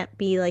 That can't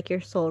be like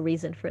your sole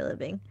reason for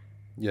living.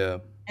 Yeah.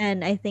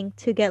 And I think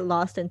to get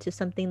lost into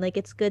something, like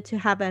it's good to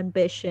have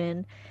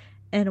ambition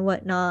and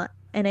whatnot.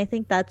 And I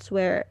think that's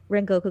where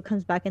Rengoku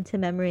comes back into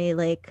memory,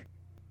 like,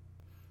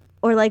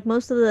 or like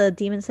most of the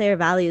Demon Slayer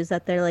values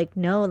that they're like,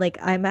 no, like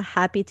I'm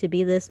happy to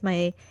be this,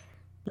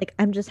 like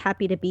I'm just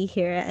happy to be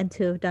here and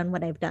to have done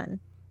what I've done.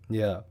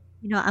 Yeah.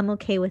 I'm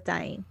okay with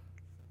dying.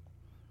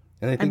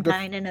 And I I'm think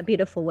dying in a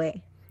beautiful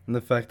way.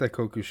 the fact that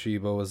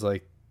Kokushibo was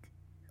like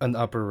an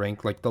upper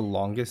rank, like the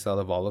longest out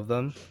of all of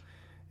them,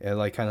 it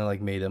like kind of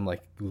like made him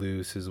like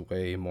lose his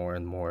way more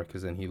and more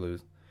because then he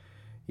lose,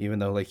 even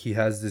though like he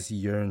has this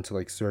yearn to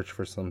like search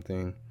for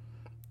something,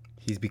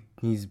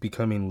 he's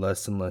becoming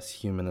less and less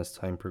human as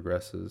time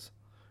progresses,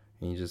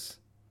 and he just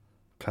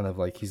kind of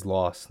like he's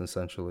lost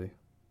essentially.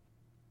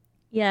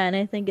 Yeah, and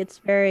I think it's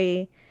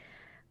very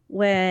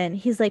when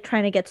he's like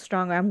trying to get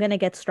stronger, I'm gonna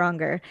get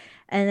stronger.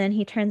 And then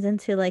he turns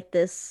into like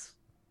this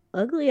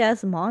ugly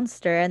ass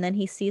monster, and then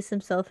he sees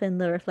himself in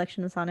the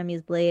reflection of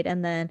Sanemi's blade,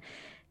 and then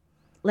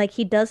like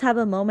he does have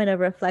a moment of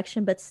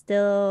reflection, but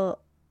still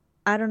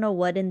I don't know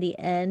what in the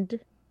end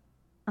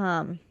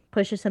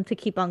pushes him to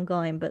keep on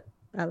going, but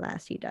at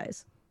last he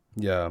dies.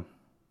 Yeah.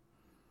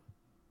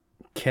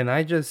 Can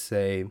I just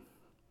say,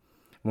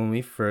 when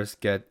we first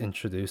get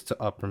introduced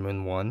to Upper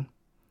Moon 1,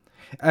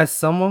 as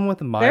someone with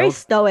Very mild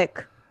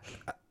stoic.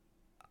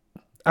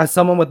 as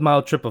someone with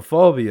mild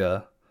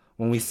trypophobia,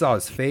 when we saw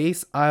his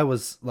face, I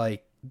was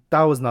like,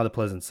 that was not a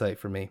pleasant sight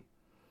for me.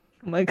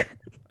 Oh my God.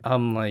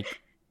 I'm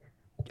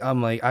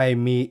like, I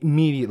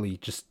immediately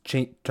just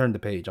turned the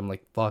page. I'm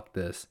like, fuck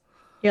this.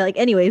 You're like,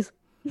 anyways.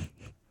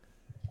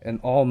 And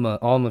Alma,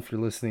 if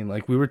you're listening,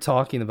 like we were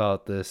talking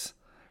about this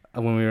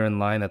when we were in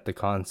line at the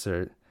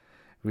concert.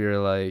 We were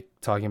like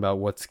talking about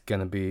what's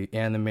gonna be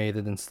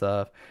animated and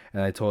stuff.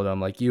 And I told her, I'm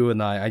like,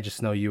 I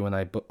just know you and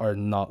I are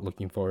not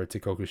looking forward to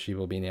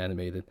Kokushibo being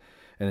animated.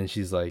 And then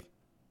she's like,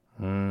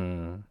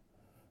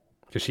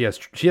 because she has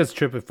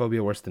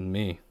trypophobia worse than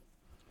me.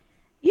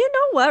 You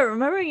know what?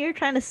 Remember you're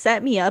trying to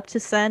set me up to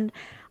send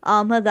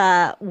Alma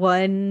that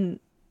one.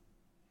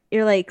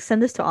 You're like,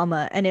 send this to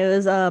Alma, and it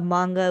was a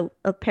manga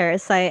of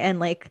Parasite and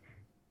like,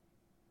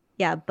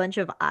 yeah, a bunch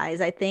of eyes,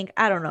 I think.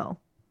 I don't know.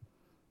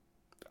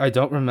 I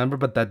don't remember,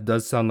 but that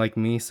does sound like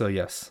me. So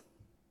yes,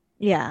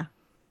 Yeah,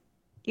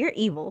 you're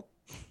evil.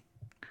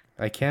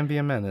 I can be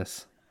a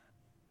menace.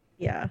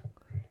 Yeah,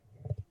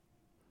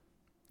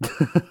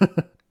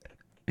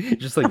 You're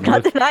just like I'm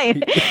not look.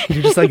 denying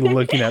You're just like it.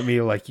 looking at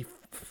me like you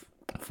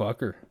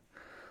fucker.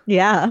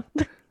 Yeah,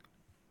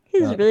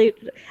 he's Uh, really.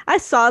 I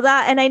saw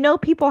that, and I know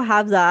people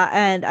have that,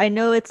 and I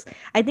know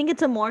I think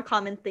it's a more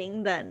common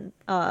thing than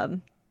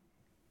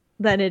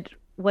it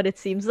what it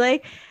seems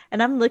like.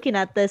 And I'm looking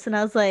at this, and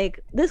I was like,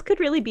 this could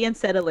really be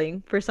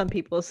unsettling for some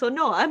people. So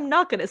no, I'm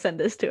not gonna send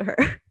this to her.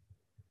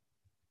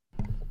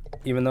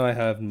 Even though I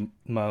have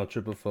mild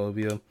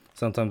trypophobia,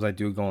 sometimes I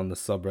do go on the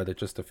subreddit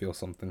just to feel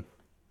something.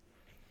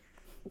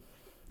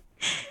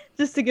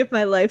 Just to give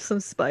my life some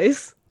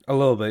spice. A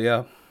little bit,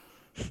 yeah,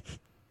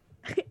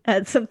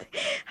 Add something.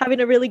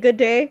 Having a really good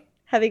day,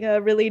 having a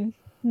really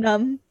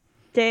numb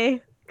day, yeah,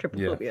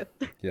 trypophobia.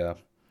 yeah.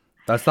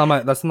 That's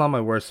not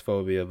my worst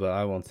phobia, but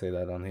I won't say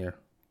that on here.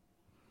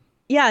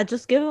 Yeah,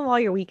 just give them all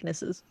your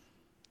weaknesses.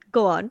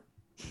 Go on.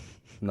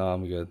 No,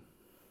 I'm good.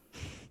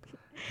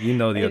 You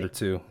know the other Any-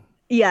 two,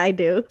 Yeah, I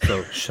do.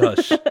 so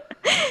shush.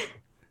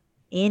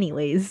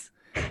 Anyways,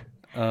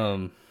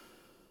 Um,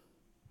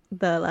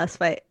 the last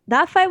fight.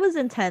 That fight was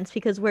intense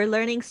because we're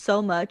learning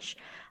so much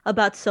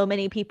about so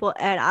many people,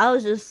 and I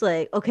was just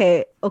like,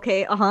 okay,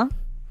 okay, uh-huh.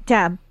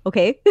 Damn,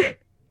 okay.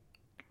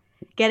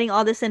 Getting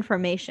all this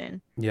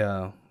information.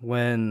 yeah,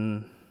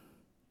 when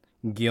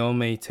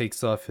Guillaume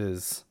takes off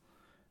his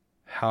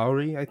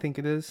Haori, I think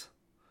it is,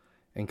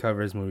 and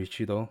covers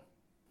Murichido.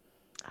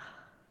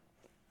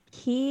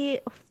 He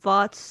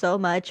fought so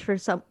much for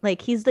some,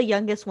 like he's the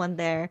youngest one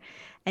there,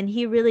 and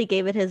he really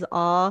gave it his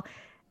all.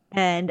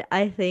 And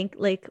I think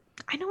like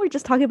I know we're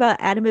just talking about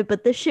anime,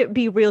 but this shit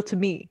be real to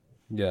me.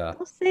 Yeah.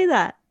 I'll say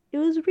that. It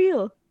was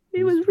real.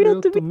 It It's was real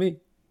real to to me.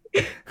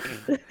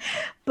 me.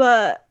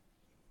 But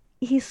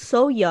he's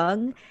so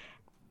young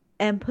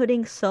and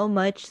putting so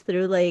much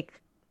through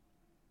like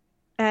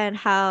and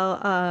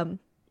how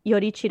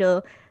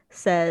Yorichiro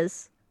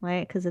says,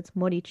 right? Because it's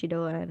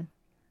Morichiro and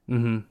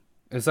Mm-hmm.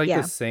 It's like the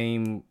yeah.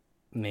 same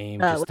name,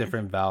 just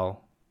different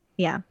vowel.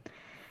 Yeah.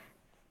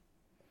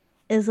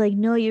 Is like,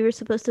 no, you were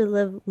supposed to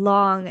live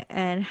long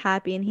and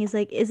happy. And he's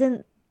like,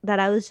 isn't that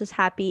I was just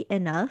happy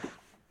enough?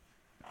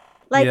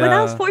 Like when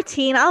I was Yeah.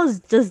 14, I was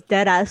just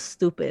dead ass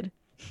stupid.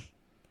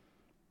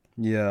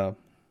 Yeah.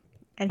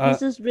 And Uh, he's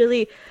just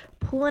really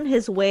pulling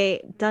his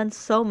weight, done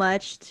so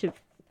much to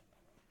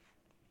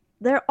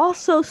they're all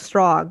so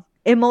strong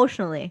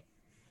emotionally.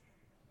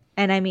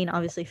 And I mean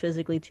obviously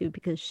physically too,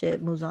 because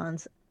shit,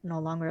 Muzan's no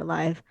longer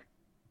alive.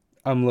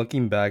 I'm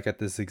looking back at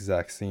this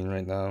exact scene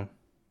right now.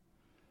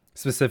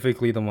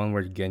 Specifically the one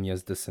where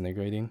Genya's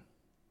disintegrating.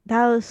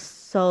 That was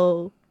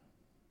so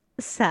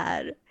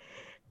sad.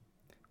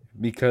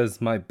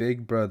 Because my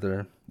big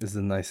brother is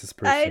the nicest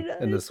I person know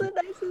in it's this. the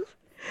nicest.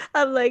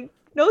 I'm like,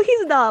 no,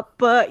 he's not,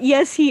 but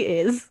yes, he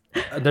is.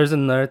 There's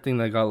another thing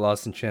that got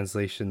lost in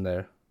translation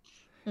there.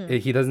 Mm.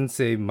 He doesn't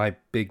say my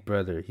big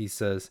brother. He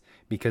says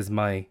because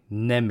my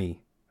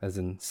Nemi, as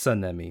in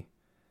son Nemi.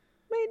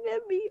 My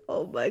Nemi.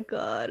 Oh my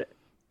God.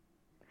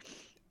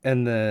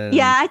 And Yeah, then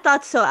I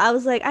thought so. I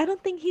was like, I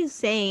don't think he's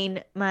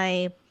saying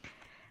my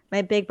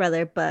big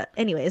brother, but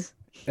anyways.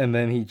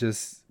 he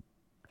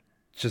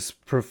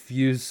just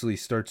profusely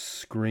starts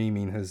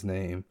screaming his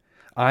name.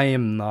 I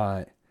am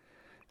not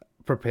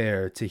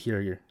prepared to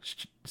hear your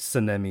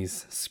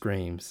Sanemi's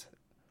screams.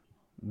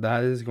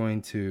 That is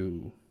going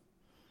to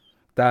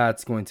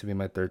that's going to be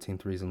my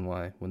 13th reason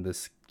why when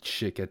this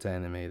shit gets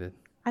animated.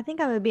 I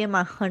think I would be in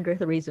my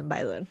 100th reason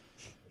by then.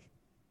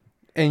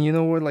 And you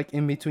know where like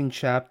in between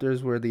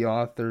chapters where the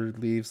author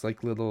leaves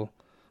like little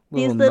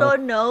These note. little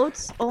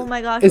notes, oh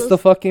my gosh, It's the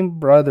those fucking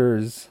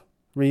brothers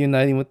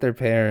reuniting with their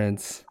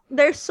parents.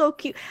 they're so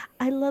cute.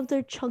 I love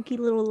their chunky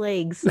little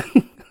legs.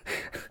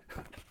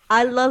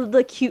 I love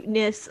the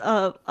cuteness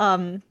of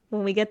when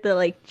we get the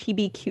like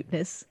chibi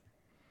cuteness.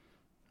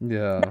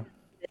 Yeah.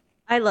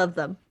 I love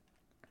them.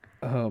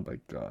 Oh my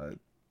god.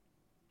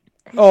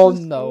 This Oh was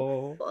so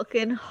no.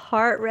 fucking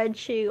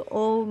heart-wrenching.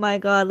 Oh my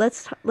God.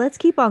 Let's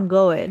keep on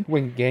going.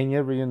 When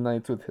Ganya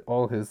reunites with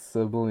all his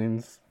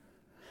siblings.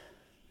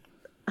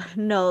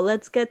 No,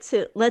 let's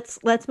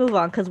move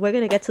on because we're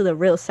gonna get to the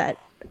real sad.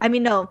 I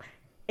mean, no,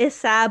 it's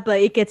sad, but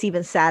it gets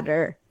even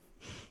sadder.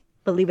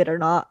 Believe it or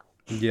not.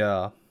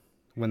 Yeah.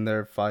 When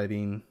they're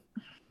fighting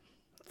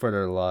for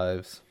their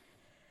lives.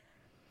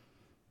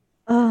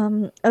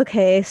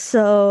 Okay,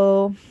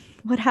 so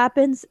what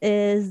happens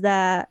is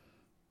that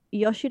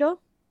Yoshiro,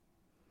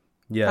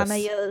 Yes.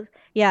 Tamayo,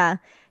 yeah,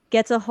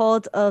 gets a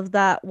hold of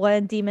that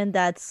one demon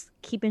that's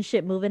keeping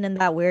shit moving in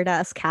that weird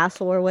ass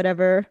castle or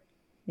whatever,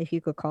 if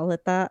you could call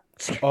it that.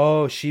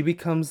 Oh, she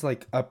becomes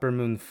like Upper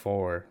Moon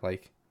 4.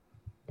 Like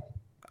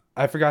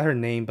I forgot her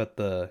name, but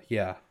the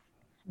yeah.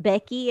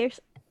 Becky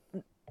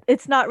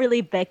it's not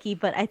really Becky,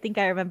 but I think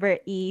I remember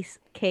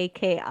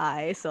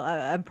EKKI, so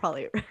I'm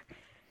probably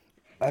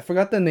I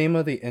forgot the name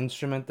of the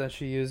instrument that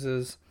she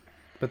uses,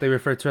 but they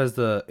refer to her as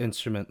the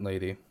instrument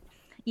lady.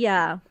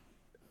 yeah,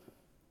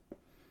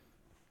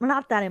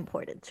 not that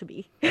important to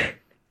me.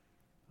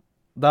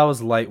 That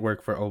was light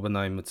work for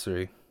Obanai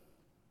Mutsuri.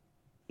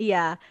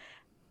 Yeah.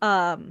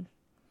 Um,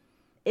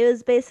 it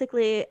was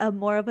basically a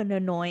more of an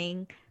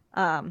annoying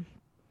um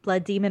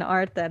blood demon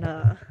art than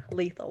a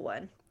lethal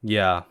one.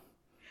 Yeah.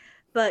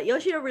 But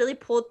Yoshida really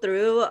pulled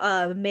through,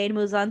 made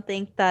Muzan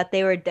think that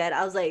they were dead.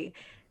 I was like,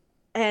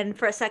 and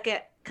for a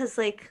second, because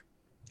like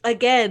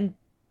again,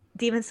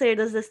 Demon Slayer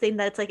does this thing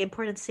that's like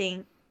important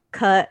saying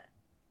cut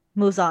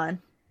Muzan.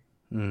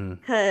 Mm.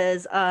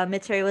 Because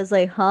Mitsuri was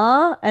like,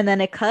 huh? And then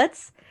it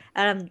cuts.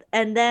 And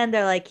then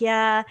they're like,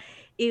 yeah,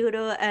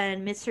 Iguro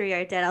and Mitsuri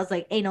are dead. I was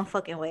like, ain't no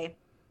fucking way.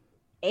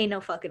 Ain't no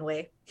fucking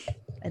way.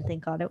 And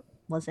thank God it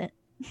wasn't.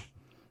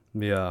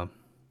 Yeah.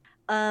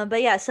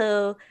 But yeah,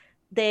 so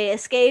they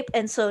escape,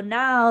 and so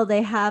now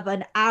they have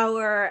an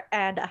hour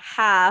and a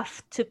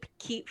half to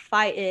keep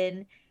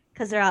fighting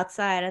because they're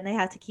outside, and they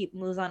have to keep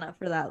Muzan up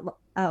for that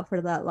out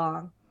for that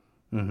long.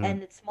 Mm-hmm.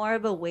 And it's more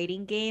of a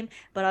waiting game,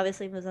 but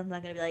obviously Muzan's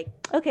not gonna be like,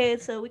 okay,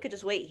 so we could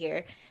just wait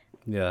here.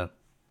 Yeah.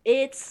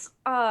 It's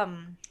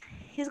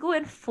he's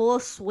going full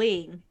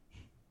swing,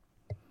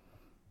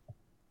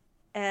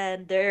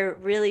 and they're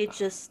really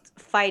just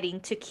fighting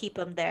to keep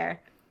him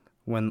there.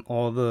 When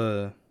all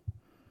the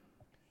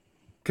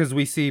because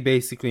we see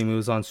basically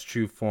Muzan's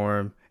true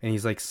form, and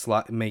he's like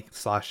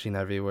slashing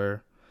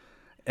everywhere.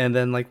 And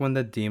then like when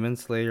the Demon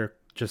Slayer,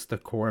 just the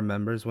core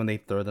members, when they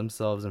throw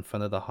themselves in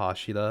front of the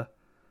Hashira,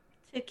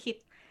 To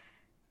keep,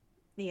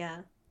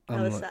 yeah, that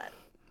I'm was like, sad.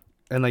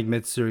 and like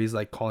Mitsuri's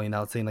like calling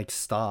out saying like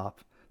stop,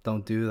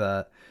 don't do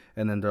that.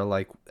 And then they're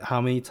like,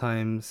 how many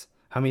times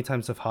have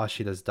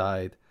Hashiras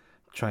died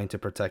trying to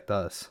protect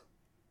us?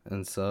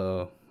 And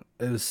so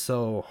it was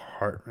so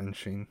heart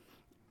wrenching.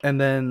 And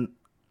then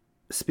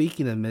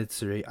speaking of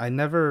Mitsuri, I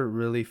never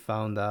really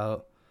found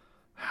out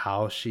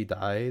how she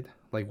died,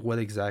 like what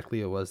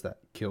exactly it was that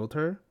killed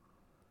her.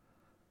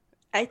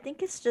 I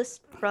think it's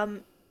just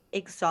from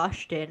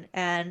exhaustion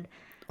and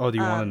Oh, do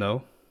you want to um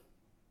know?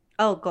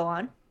 oh, go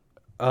on.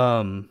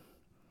 Um,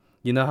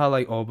 you know how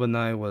like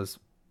Obanai was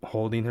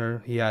holding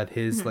her? He had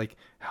his Mhm. like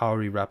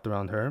Haori wrapped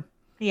around her.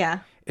 Yeah.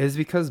 It is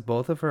because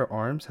both of her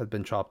arms had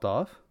been chopped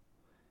off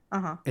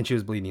Uh-huh. and she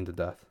was bleeding to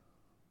death.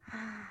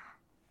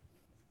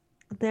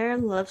 Their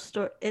love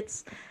story,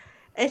 it's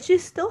and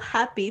she's still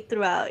happy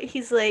throughout.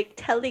 He's like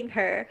telling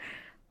her,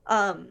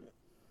 um,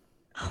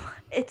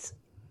 it's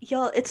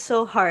y'all, it's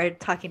so hard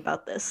talking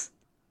about this.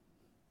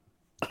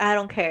 I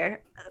don't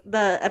care.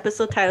 The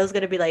episode title is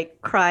gonna be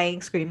like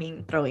crying,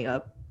 screaming, throwing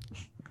up.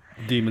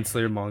 Demon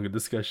Slayer manga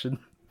discussion.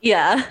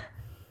 Yeah.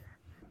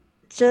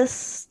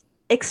 Just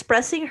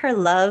expressing her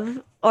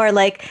love or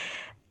like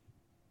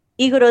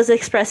Igoro's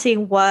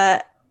expressing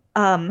what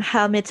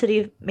how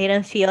Mitsuri made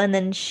him feel and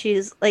then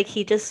she's like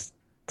he just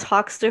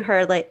talks to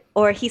her like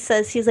or he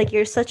says he's like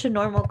you're such a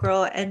normal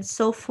girl and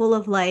so full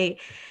of light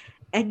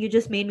and you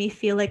just made me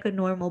feel like a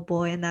normal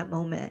boy in that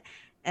moment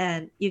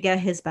and you get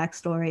his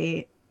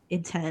backstory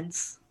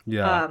intense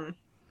Yeah. um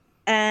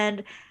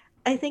and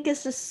I think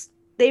it's just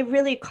they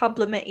really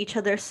complement each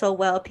other so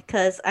well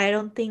because I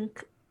don't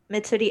think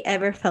Mitsuri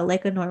ever felt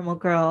like a normal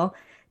girl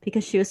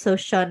because she was so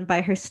shunned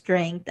by her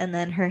strength and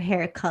then her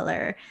hair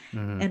color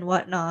Hmm. and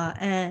whatnot.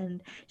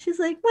 And she's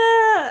like,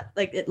 well,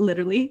 like it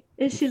literally.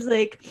 And she's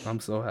like,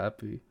 I'm so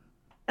happy.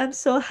 I'm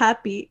so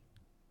happy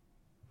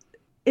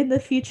in the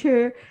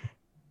future.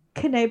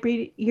 Can I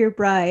be your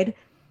bride?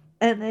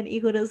 And then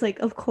Iguoda's like,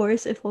 of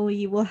course, if only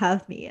you will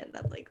have me. And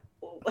I'm like,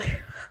 oh my.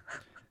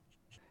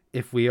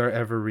 If we are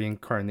ever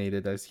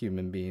reincarnated as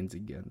human beings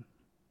again,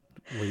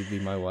 will you be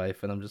my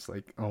wife? And I'm just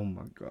like, oh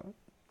my god.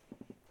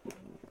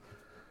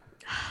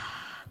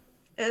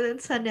 And then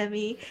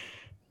Sanemi,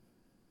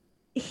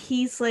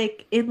 he's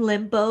like in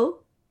limbo.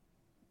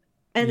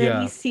 And then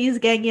he Yeah. sees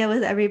Genya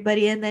with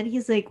everybody, and then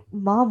he's like,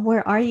 "Mom,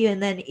 where are you?"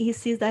 And then he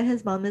sees that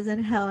his mom is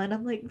in hell, and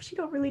I'm like, "She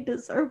don't really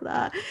deserve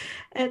that."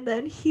 And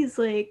then he's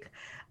like,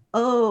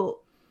 "Oh,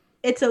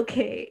 it's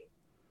okay.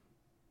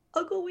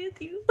 I'll go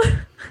with you."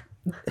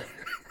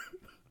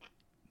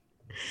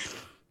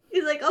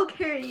 He's like, "I'll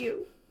carry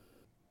you."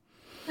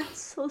 That's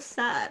so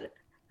sad.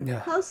 Yeah.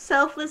 How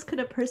selfless could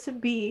a person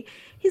be?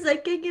 He's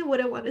like, Genya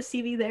wouldn't want to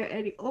see me there,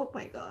 and oh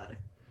my god,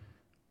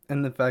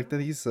 And the fact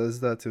that he says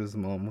that to his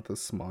mom with a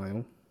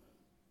smile,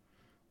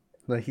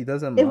 like he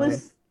doesn't it mind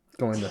was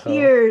going to hell.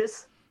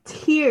 tears,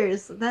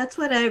 tears. That's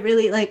when I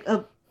really like.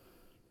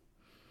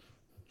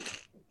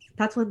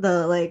 That's when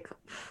the like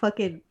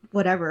fucking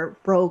whatever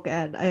broke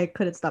and I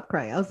couldn't stop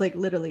crying. I was like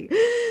literally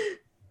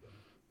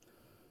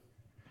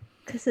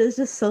because it was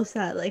just so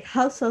sad. Like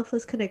how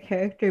selfless can a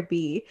character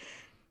be?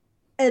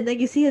 And then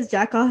you see his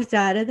jack off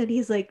dad, and then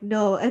he's like,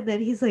 no, and then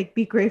he's like,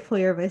 be grateful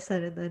you're my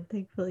son, and then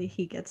thankfully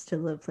he gets to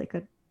live like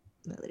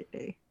another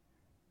day.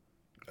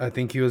 I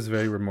think he was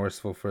very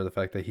remorseful for the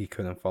fact that he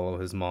couldn't follow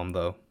his mom,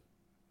 though.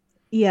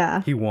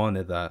 Yeah, He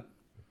wanted that.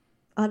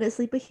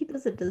 honestly, but he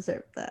doesn't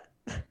deserve that.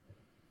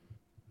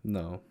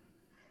 No.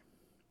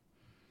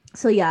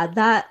 So yeah,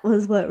 that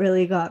was what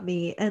really got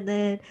me. And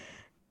then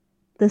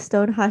the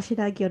Stone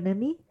Hashira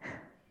Gyonemi,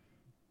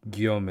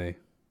 Gyome.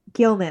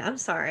 Gyome. I'm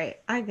sorry,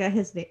 I got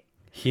his name.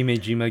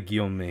 Himejima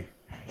Gyome.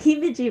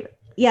 Himiji,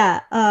 yeah.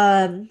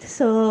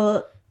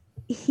 So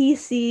he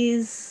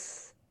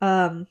sees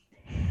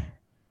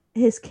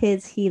his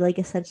kids. He like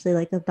essentially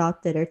like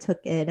adopted or took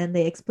in, and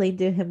they explained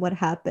to him what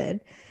happened,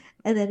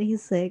 and then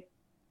he's like,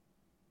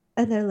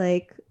 and they're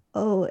like,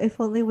 oh, if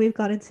only we've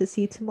gotten to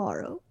see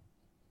tomorrow.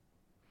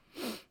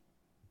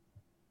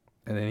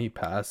 And then he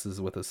passes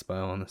with a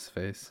smile on his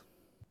face.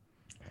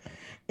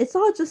 It's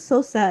all just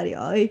so sad,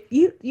 y'all.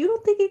 You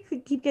don't think it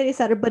could keep getting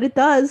sadder, but it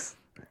does.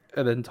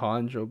 And then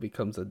Tanjiro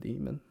becomes a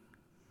demon.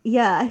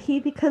 Yeah, he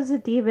becomes a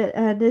demon,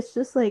 and it's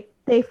just like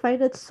they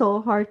find it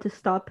so hard to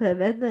stop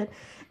him. And then,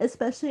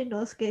 especially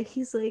Nosuke,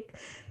 he's like,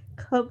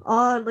 "Come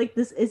on, like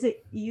this isn't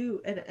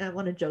you." And I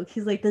want to joke.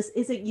 He's like, "This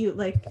isn't you."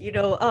 Like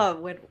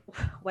when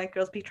white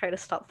girls be trying to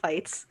stop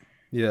fights.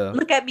 Yeah.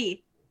 Look at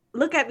me,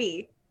 look at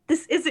me.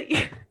 This isn't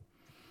you.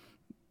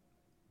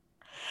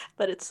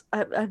 But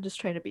I'm just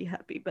trying to be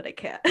happy, but I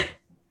can't.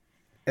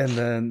 And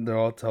then they're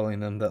all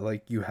telling him that,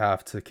 like, you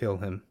have to kill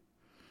him.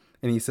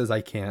 And he says,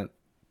 I can't,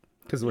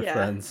 because we're Yeah.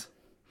 friends.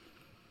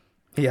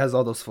 He has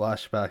all those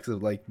flashbacks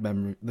of, like,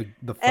 memory, the fun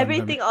memory.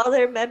 Everything, all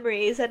their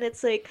memories, and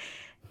it's like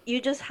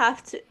you just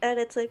have to and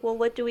it's like, well,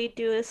 what do we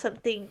do if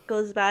something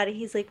goes bad? And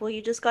he's like, well,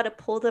 you just got to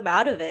pull them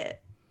out of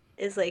it.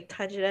 Is like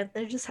Tanjiro, and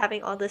they're just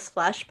having all this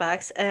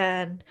flashbacks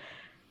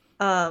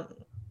um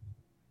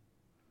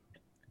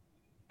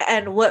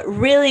and what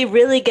really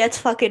really gets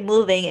fucking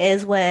moving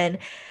is when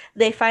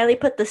they finally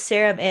put the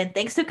serum in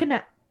thanks to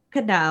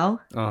Kanao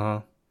Uh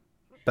huh.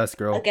 Best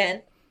girl.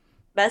 again,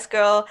 best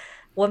girl,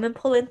 woman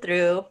pulling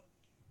through.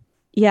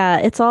 Yeah,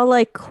 it's all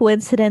like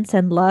coincidence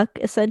and luck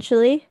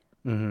essentially.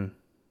 Mm-hmm.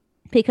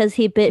 because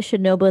he bit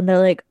Shinobu and they're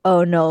like,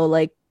 "Oh no,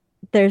 like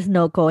there's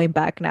no going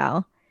back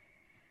now."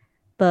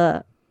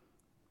 But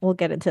we'll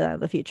get into that in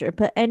the future.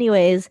 But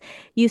anyways,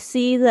 you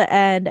see the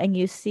end and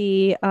you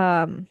see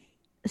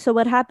so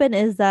what happened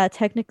is that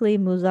technically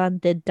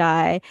Muzan did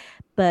die,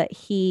 but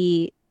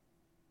he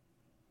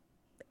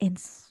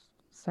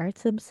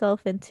inserts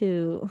himself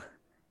into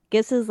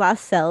gives his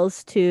last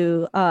cells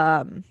to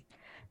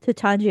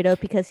Tanjiro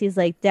because he's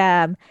like,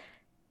 damn,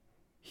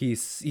 He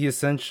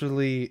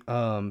essentially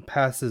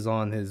passes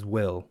on his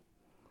will,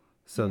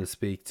 so to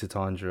speak, to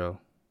Tanjiro.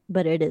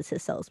 but it is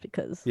his cells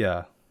because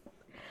Yeah.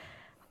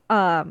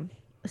 um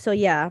so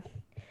yeah,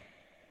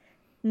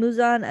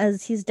 Muzan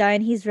as he's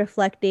dying, he's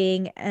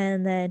reflecting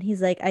and then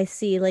he's like, I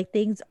see like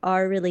things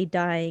are really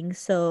dying,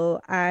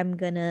 so I'm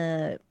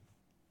gonna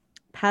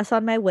pass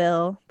on my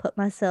will, put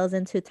my cells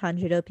into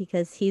Tanjiro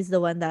because he's the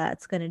one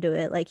that's gonna do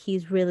it. Like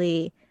he's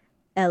really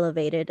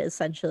elevated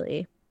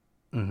essentially.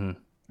 Mm-hmm.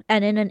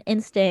 And in an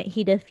instant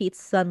he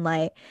defeats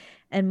Sunlight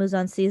and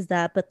Muzan sees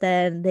that, but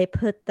then they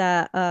put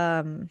that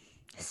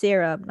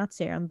serum, not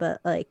serum,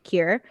 but like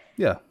cure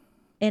Yeah.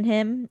 in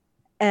him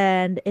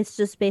and it's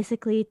just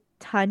basically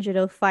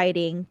Tanjiro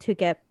fighting to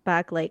get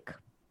back like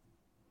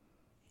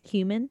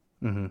human.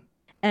 Mm-hmm.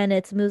 And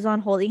it's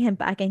Muzan holding him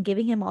back and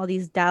giving him all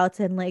these doubts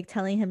and like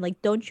telling him like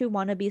don't you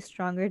want to be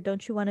stronger?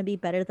 Don't you want to be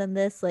better than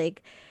this?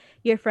 Like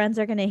your friends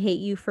are going to hate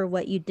you for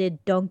what you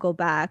did. Don't go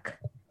back.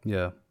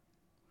 Yeah.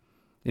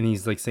 And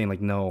he's like saying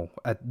like, no,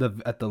 at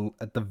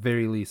the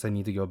very least, I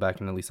need to go back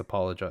and at least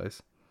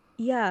apologize.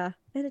 Yeah,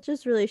 and it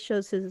just really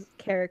shows his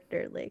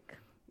character like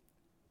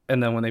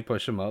And then when they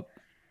push him up,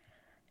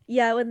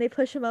 yeah, when they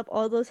push him up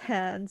all those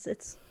hands,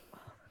 it's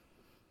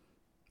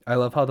I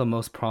love how the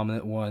most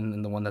prominent one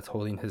and the one that's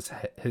holding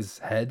his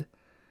head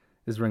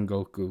is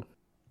Rengoku.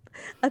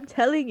 I'm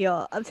telling you,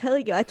 I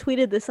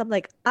tweeted this. I'm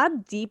like,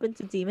 I'm deep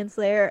into Demon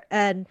Slayer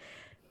and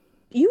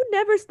you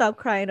never stop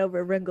crying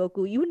over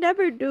Rengoku. You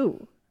never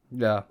do.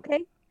 Yeah.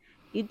 Okay?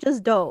 You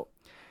just don't.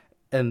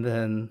 And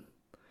then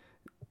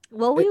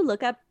Will we it,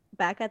 look at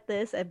back at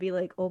this and be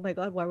like, oh my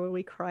God, why were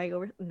we crying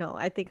over? No,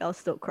 I think I'll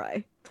still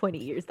cry 20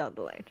 years down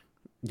the line.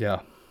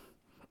 yeah,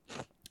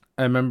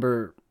 I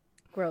remember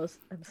Gross.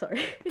 I'm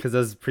sorry. because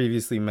as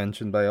previously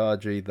mentioned by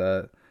Audrey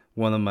that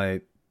one of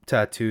my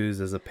tattoos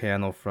is a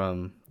panel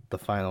from the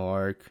final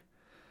arc.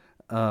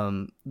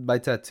 My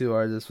tattoo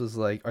artist was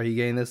like, "Are you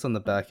getting this on the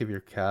back of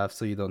your calf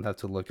so you don't have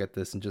to look at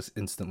this and just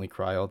instantly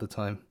cry all the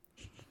time?"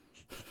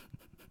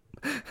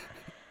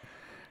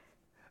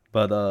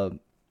 But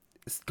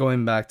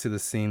going back to the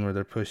scene where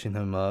they're pushing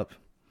him up,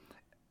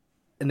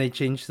 and they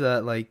changed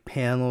that like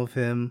panel of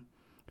him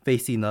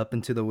facing up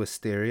into the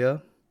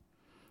wisteria,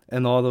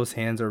 and all those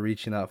hands are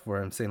reaching out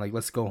for him, saying like,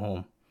 "Let's go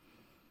home."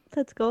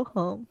 Let's go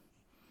home.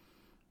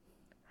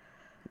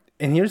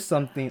 And here's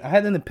something I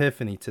had an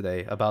epiphany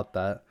today about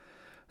that.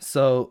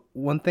 So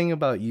one thing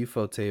about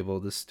UFO Table,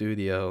 the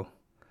studio,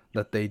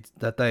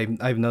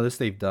 I've noticed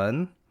they've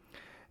done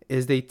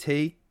is they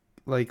take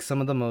like some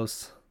of the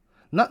most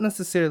not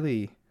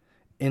necessarily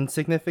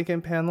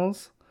insignificant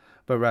panels,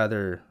 but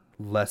rather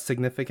less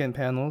significant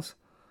panels,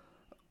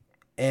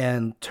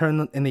 and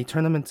they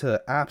turn them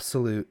into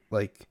absolute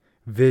like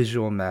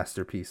visual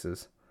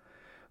masterpieces.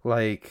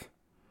 Like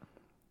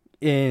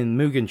in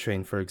Mugen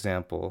Train, for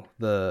example,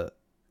 the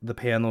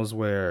panels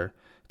where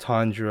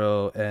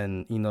Tanjiro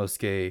and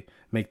Inosuke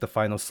make the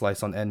final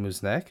slice on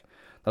Enmu's neck,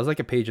 that was like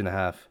a page and a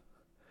half.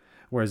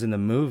 Whereas in the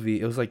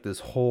movie, it was like this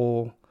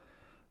whole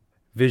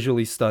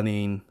visually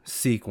stunning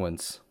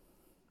sequence.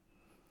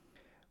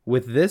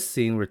 With this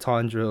scene where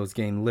Tanjiro is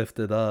getting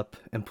lifted up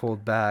and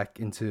pulled back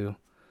into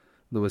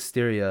the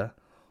wisteria,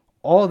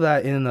 all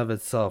that in and of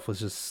itself was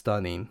just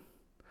stunning.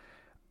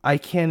 I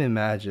can't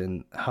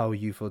imagine how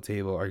UFO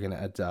Table are gonna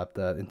adapt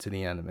that into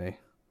the anime.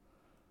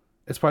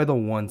 It's probably the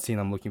one scene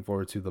I'm looking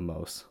forward to the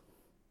most.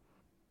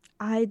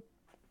 I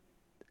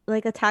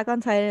like Attack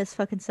on Titan is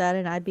fucking sad,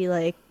 and I'd be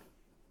like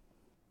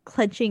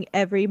clenching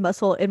every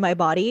muscle in my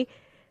body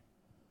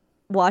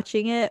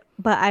watching it,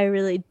 but I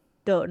really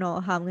don't know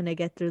how I'm gonna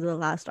get through the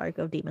last arc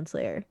of Demon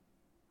Slayer.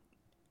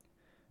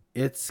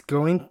 It's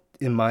going,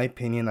 in my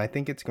opinion, I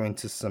think it's going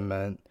to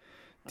cement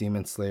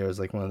Demon Slayer as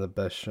like one of the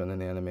best shonen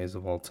animes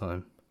of all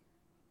time,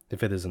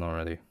 if it isn't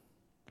already.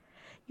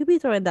 You'll be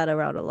throwing that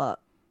around a lot.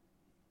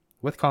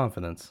 With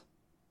confidence.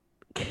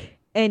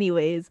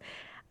 Anyways,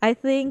 I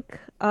think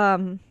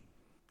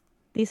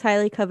these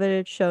highly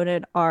coveted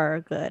shonen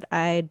are good.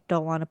 I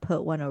don't want to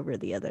put one over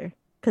the other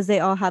because they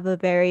all have a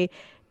very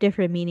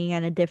different meaning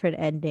and a different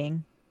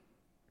ending.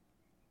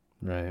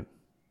 Right.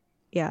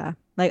 Yeah.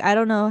 Like I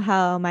don't know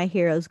how My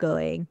Hero's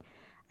going.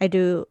 I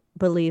do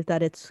believe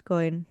that it's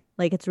going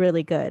like it's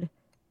really good.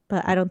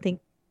 But I don't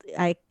think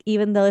I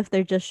even though if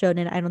they're just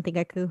shonen, I don't think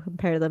I could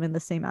compare them in the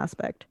same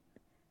aspect.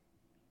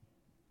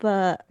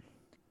 But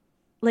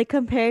like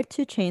compared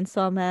to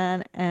Chainsaw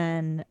Man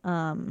and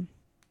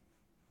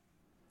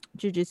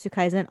Jujutsu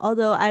Kaisen,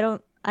 although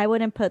I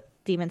wouldn't put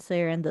Demon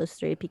Slayer in those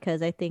three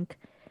because I think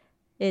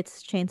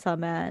it's Chainsaw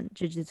Man,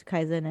 Jujutsu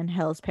Kaisen, and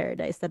Hell's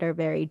Paradise that are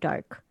very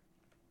dark.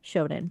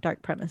 shonen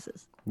dark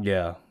premises.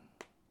 Yeah,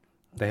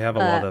 they have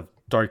a lot But of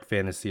dark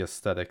fantasy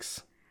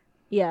aesthetics.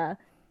 yeah,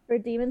 for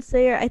Demon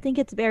Slayer, I think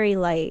it's very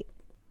light,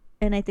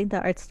 and I think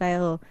the art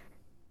style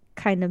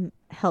kind of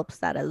helps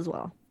that as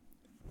well.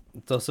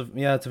 It's also,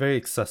 yeah, it's very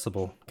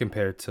accessible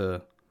compared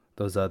to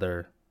those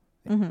other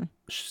Hmm.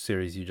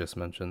 series you just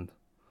mentioned.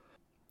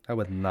 I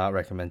would not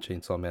recommend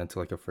Chainsaw Man to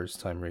like a first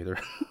time reader.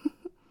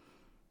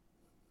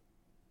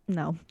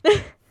 No.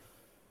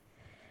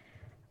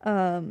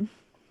 Um,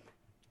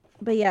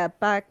 but yeah,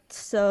 back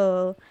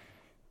so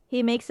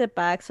he makes it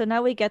back. So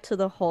now we get to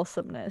the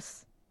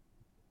wholesomeness.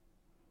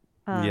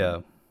 Um,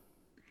 Yeah,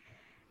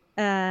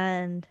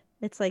 and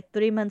it's like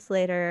 3 months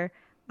later,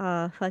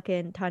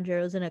 fucking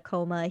Tanjiro's in a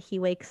coma. He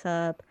wakes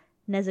up.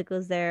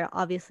 Nezuko's there,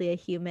 obviously a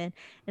human.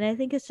 And I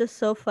think it's just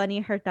so funny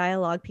her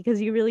dialogue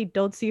because you really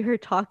don't see her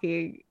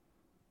talking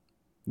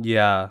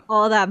yeah,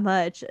 all that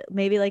much.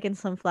 Maybe like in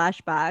some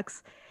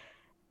flashbacks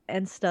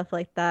and stuff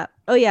like that.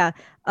 Oh yeah.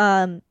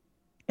 Um,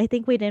 I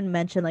think we didn't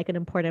mention like an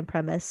important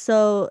premise.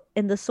 So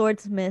in the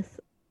Swordsmith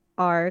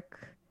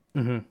arc,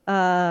 hmm,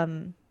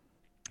 um,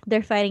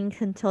 they're fighting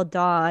until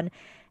dawn,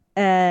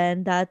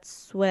 and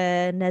that's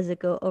when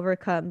Nezuko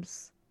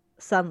overcomes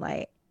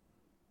sunlight.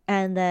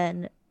 And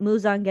then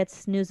Muzan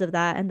gets news of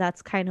that, and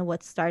that's kind of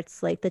what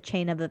starts like the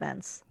chain of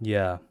events.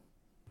 yeah.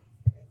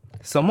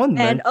 Someone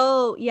And mentioned,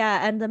 oh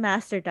yeah, and the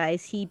master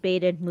dies. He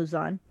baited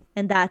Muzan,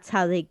 and that's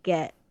how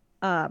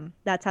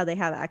they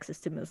have access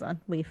to Muzan.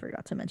 We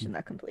forgot to mention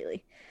that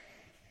completely.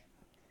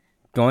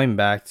 going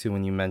back to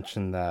when you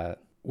mentioned that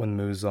when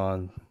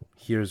Muzan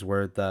hears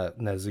word that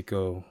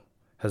Nezuko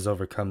has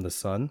overcome the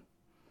sun.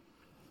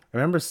 I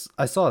remember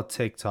I saw a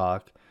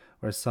TikTok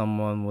where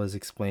someone was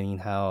explaining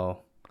how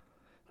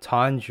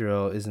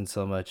Tanjiro isn't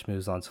so much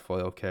Muzan's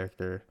foil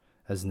character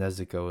as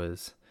Nezuko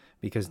is,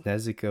 because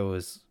Nezuko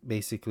is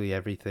basically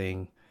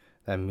everything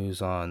that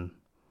Muzan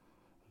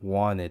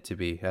wanted to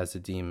be as a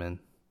demon.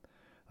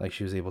 Like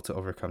she was able to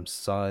overcome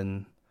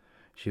sun,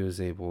 she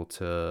was able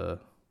to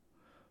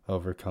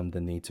overcome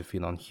the need to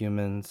feed on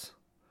humans.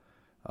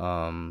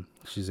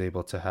 She's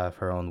able to have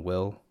her own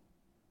will,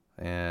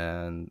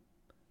 and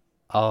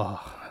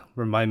oh,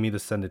 remind me to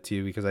send it to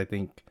you because I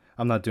think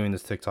I'm not doing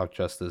this TikTok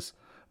justice.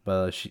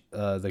 But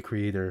the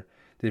creator,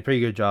 did a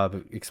pretty good job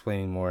of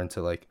explaining more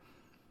into like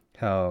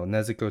how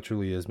Nezuko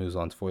truly is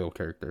Muzan's foil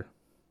character.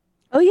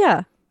 Oh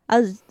yeah, I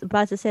was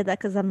about to say that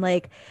because I'm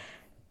like,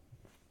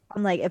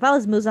 if I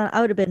was Muzan,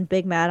 I would have been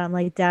big mad. I'm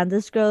like, damn,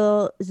 this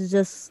girl is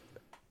just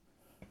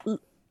l-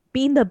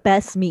 being the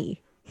best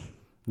me.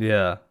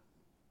 Yeah,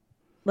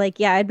 Like,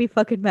 yeah, I'd be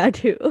fucking mad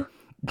too.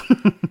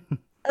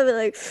 I'd be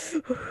like,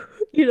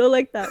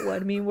 like that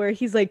one meme where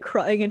he's like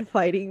crying and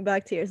fighting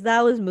back tears.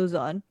 That was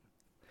Muzan.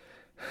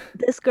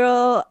 This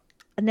girl,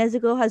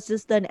 Nezuko, has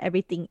just done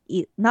everything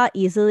not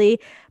easily,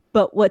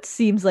 but what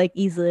seems like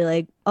easily.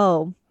 Like,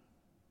 oh,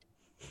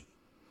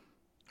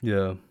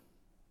 yeah,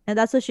 and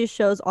that's what she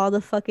shows all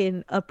the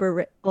fucking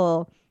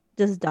well,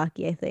 just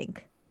Daki, I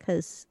think,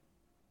 because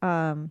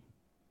um,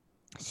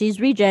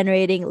 she's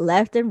regenerating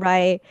left and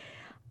right.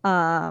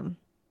 Um,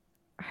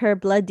 her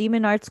blood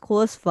demon art's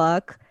cool as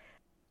fuck.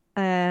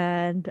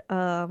 And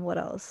what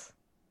else?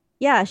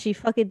 Yeah, she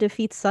fucking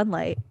defeats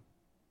sunlight.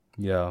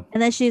 yeah,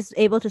 And then she's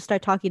able to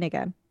start talking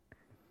again.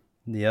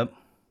 yep,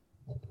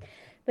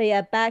 But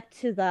yeah, back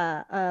to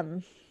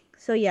the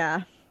so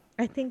yeah.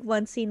 I think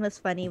one scene was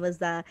funny was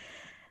that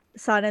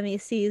Sanami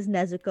sees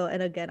Nezuko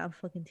and again I'm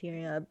fucking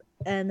tearing up.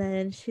 And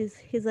then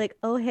he's like,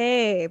 "Oh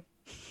hey."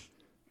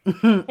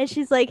 And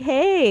she's like,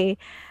 "Hey."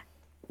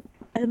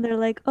 And they're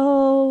like,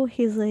 "Oh."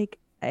 He's like,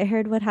 "I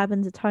heard what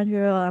happened to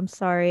Tanjiro. I'm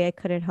sorry. I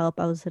couldn't help.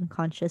 I was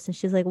unconscious." And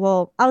she's like,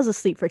 "Well, I was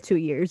asleep for 2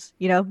 years,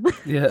 you know?"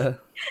 yeah.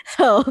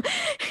 So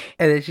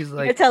And then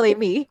you're telling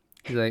me.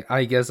 she's like,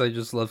 I guess I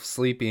just love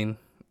sleeping.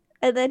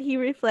 And then he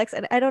reflects,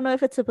 and I don't know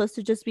if it's supposed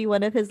to just be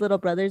one of his little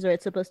brothers or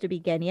it's supposed to be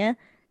Genya,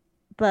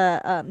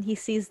 but he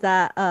sees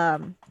that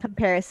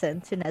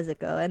comparison to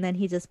Nezuko, and then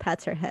he just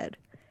pats her head.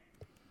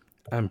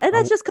 I'm, And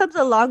that I, just comes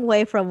a long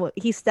way from what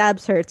he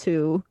stabs her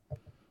to.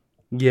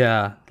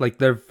 yeah, like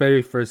their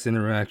very first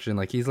interaction,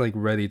 like he's like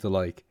ready to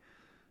like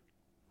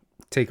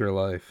take her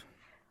life.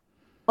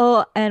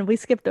 Oh, and we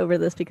skipped over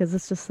this because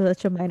it's just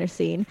such a minor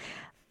scene.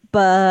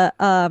 But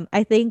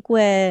I think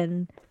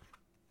when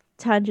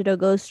Tanjiro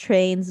goes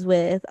trains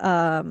with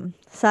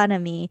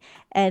Sanami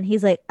and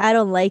he's like, I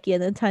don't like you,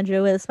 and then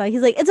Tanjiro with a smile,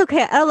 he's like, it's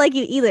okay, I don't like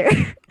you either.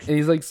 And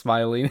he's like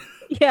smiling.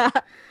 Yeah.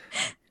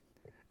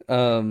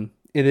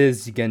 It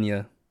is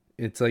Genya.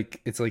 It's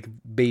like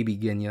baby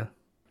Genya.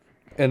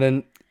 And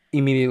then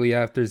immediately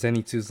after,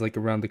 Zenitsu's like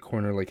around the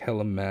corner, like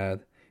hella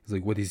mad. He's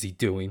like, "What is he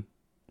doing?"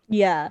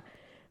 Yeah.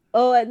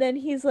 Oh, and then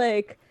he's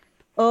like,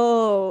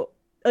 oh,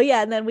 oh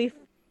yeah, and then we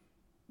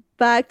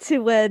back to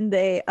when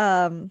they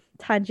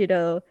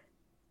Tanjiro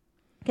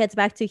gets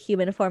back to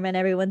human form and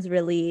everyone's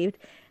relieved,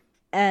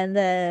 and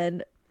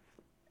then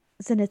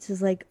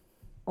Zenitsu's like,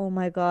 oh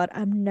my God,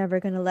 I'm never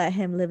gonna let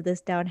him live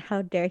this down.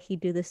 How dare he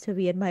do this to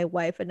me and my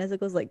wife? And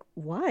Nezuko's like,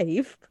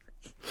 wife?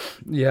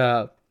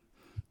 Yeah,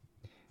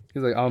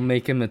 He's like, I'll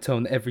make him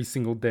atone every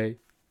single day.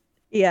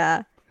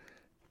 Yeah.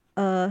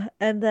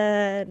 And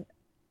then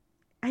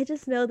I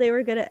just know they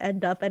were gonna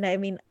end up, and I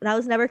mean that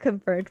was never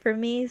confirmed for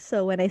me.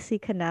 So when I see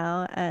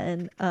Kanao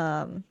and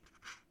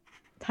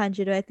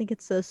Tanjiro, I think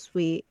it's so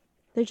sweet.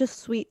 They're just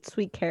sweet,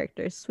 sweet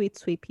characters, sweet,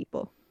 sweet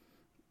people.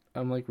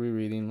 I'm like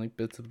rereading like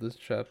bits of this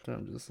chapter.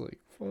 I'm just like,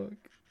 fuck.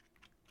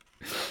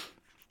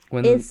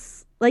 When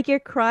It's like you're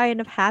crying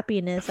of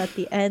happiness at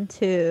the end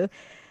too.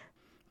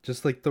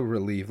 just like the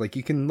relief, like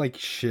you can like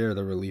share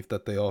the relief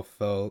that they all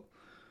felt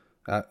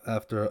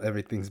after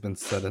everything's been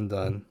said and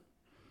done.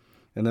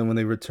 And then when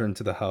they return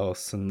to the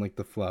house and like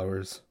the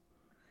flowers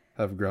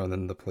have grown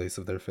in the place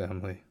of their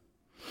family.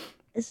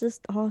 It's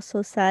just all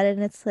so sad,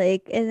 and it's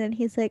like, and then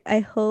he's like, I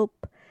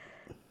hope.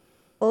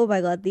 Oh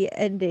my God, the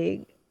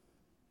ending.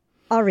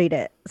 I'll read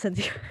it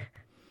since you.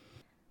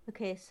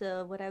 Okay,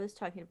 so what I was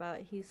talking about,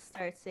 he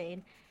starts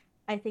saying,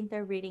 I think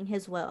they're reading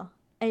his will.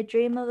 I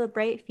dream of a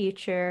bright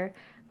future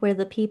where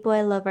the people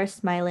I love are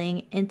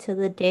smiling into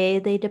the day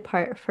they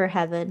depart for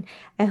heaven.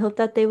 I hope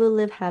that they will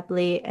live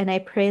happily, and I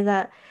pray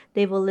that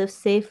they will live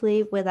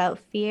safely without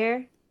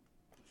fear.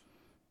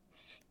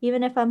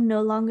 Even if I'm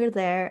no longer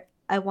there,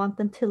 I want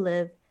them to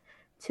live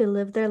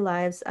their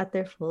lives at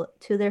their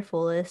to their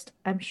fullest.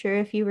 I'm sure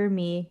if you were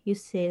me, you'd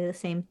say the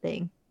same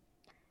thing.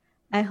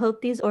 I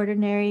hope these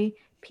ordinary,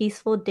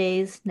 peaceful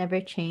days never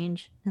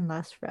change and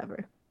last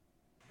forever.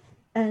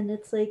 And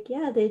it's like,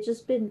 yeah, they've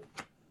just been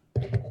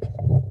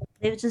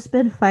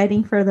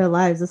fighting for their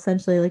lives,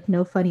 essentially, like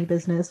no funny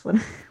business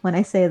when when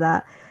I say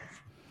that.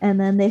 And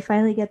then they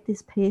finally get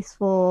these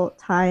peaceful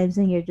times,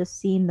 and you're just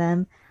seeing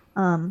them.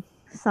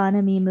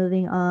 Sanami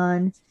moving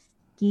on,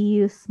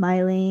 Giyu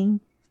smiling,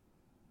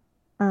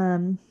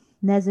 um,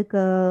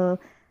 Nezuko,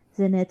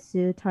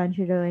 Zenitsu,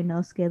 Tanjiro, and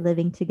Inosuke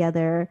living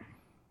together.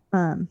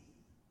 Um,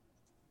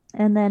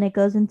 and then it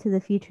goes into the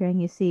future,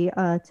 and you see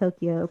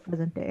Tokyo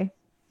present day,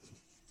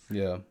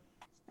 Yeah.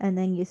 and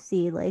then you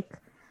see like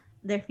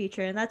their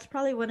future, and that's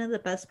probably one of the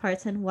best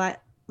parts. And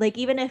what, like,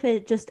 even if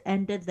it just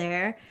ended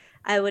there,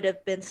 I would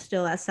have been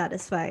still as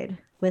satisfied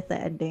with the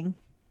ending.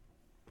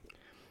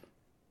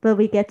 But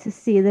we get to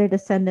see their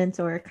descendants,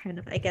 or kind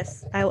of, I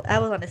guess, I would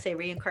want to say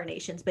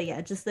reincarnations, but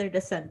yeah, just their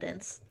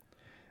descendants.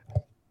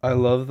 I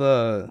love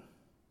the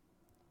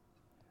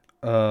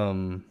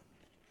um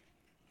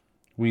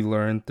we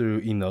learned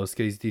through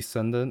Inosuke's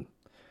descendant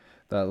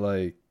that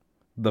like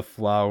the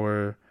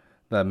flower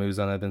that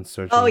Muzan had been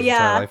searching Oh his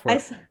entire yeah, life for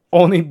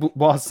only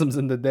blossoms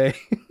in the day.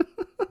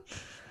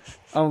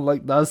 I'm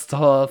like, that's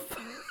tough.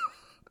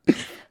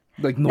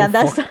 Like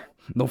yeah,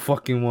 no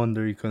fucking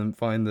wonder he couldn't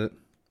find it.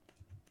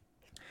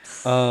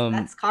 Um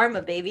that's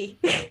karma, baby.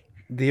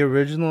 the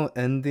original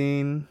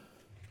ending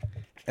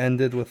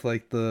ended with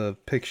like the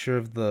picture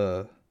of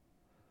the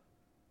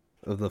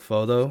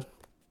photo,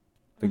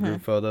 the Hmm.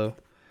 group photo.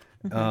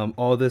 Hmm.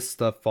 All this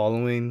stuff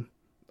following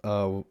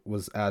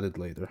was added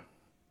later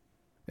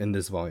in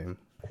this volume.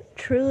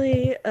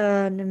 Truly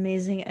an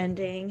amazing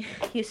ending.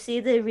 You see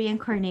the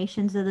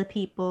reincarnations of the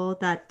people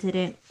that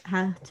didn't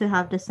have to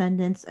have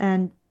descendants,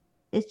 and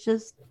it's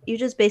just, you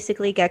just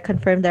basically get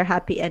confirmed their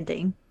happy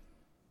ending.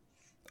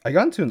 I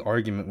got into an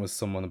argument with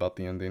someone about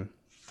the ending.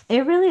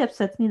 It really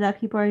upsets me that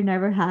people are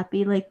never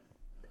happy. Like,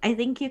 I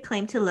think you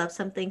claim to love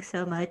something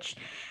so much.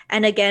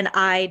 And again,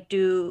 I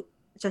do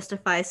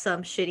justify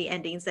some shitty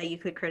endings that you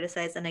could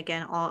criticize. And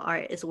again, all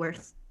art is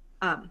worth,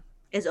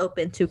 is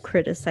open to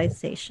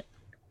criticization.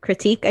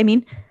 Critique, I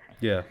mean.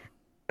 Yeah.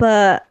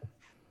 But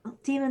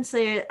Demon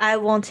Slayer, I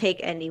won't take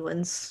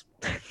anyone's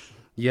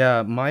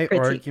Yeah, my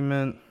critique.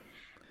 argument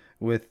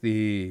with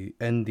the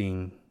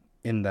ending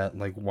in that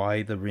like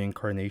why the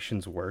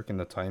reincarnations work in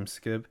the time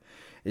skip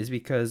is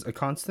because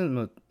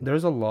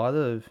there's a lot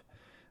of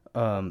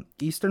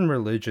Eastern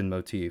religion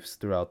motifs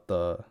throughout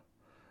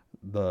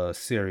the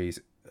series,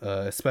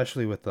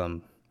 especially with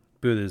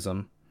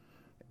Buddhism,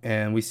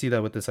 and we see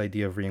that with this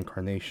idea of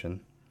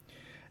reincarnation.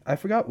 I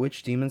forgot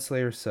which Demon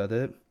Slayer said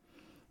it,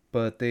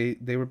 but they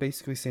were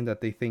basically saying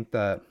that they think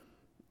that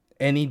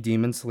any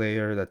Demon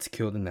Slayer that's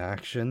killed in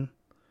action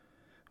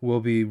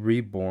will be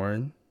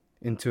reborn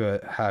into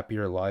a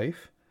happier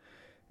life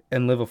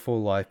and live a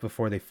full life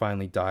before they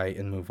finally die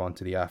and move on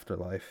to the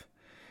afterlife.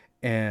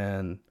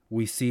 And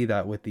we see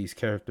that with these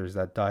characters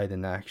that died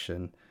in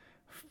action,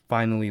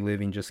 finally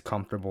living just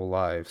comfortable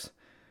lives.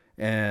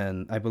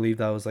 And I believe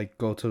that was like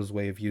Goto's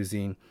way of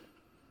using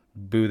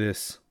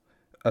Buddhist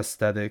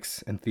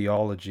aesthetics and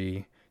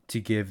theology to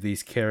give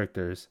these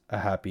characters a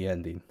happy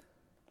ending.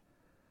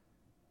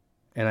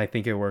 And I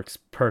think it works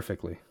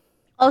perfectly.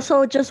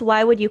 Also, just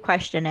why would you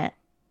question it?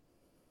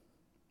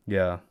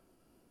 Yeah.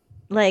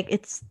 Like,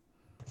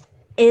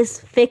 it's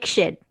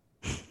fiction.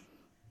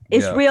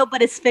 It's Yeah. real,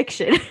 but it's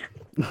fiction.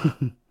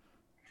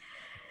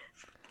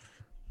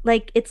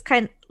 Like, it's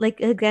kind, like,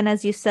 again,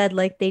 as you said,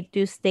 like they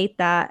do state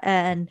that.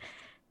 And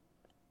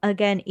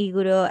again,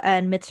 Iguro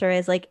and Mitsuru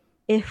is like,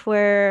 if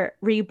we're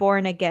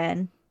reborn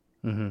again,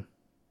 Mhm.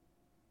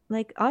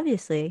 like,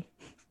 obviously.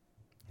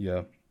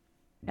 Yeah.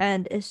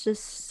 And it's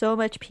just so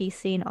much peace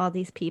seeing all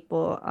these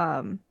people.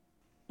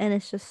 and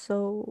it's just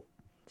so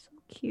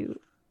cute.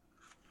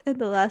 And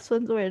the last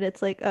one's where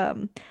it's like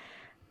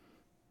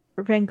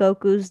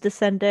Rengoku's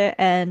descendant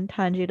and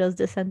Tanjiro's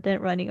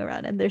descendant running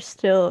around, and they're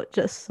still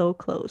just so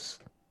close.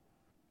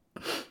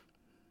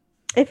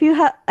 If you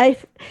have,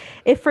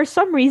 if for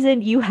some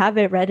reason you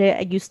haven't read it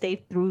and you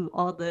stayed through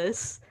all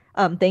this,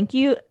 thank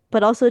you.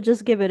 But also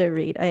just give it a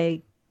read.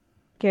 I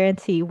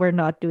guarantee we're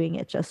not doing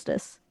it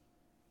justice.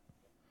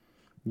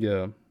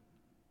 Yeah.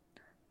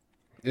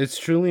 It's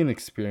truly an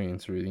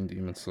experience reading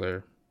Demon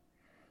Slayer.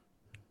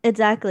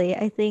 Exactly.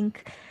 I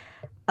think,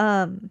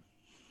 um,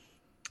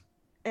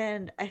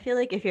 and I feel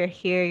like if you're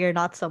here, you're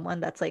not someone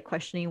that's like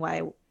questioning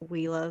why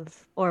we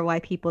love or why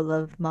people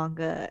love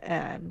manga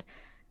and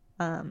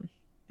um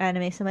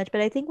anime so much.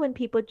 But I think when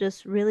people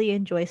just really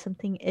enjoy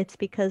something, it's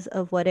because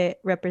of what it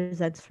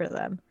represents for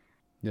them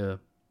Yeah.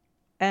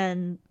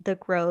 and the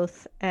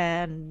growth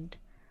and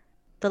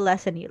the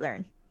lesson you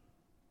learn.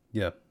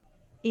 Yeah.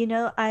 You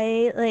know,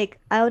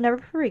 I'll never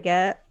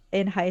forget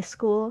in high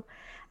school,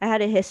 I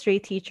had a history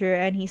teacher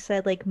and he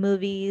said like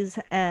movies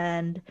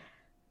and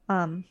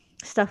um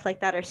stuff like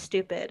that are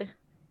stupid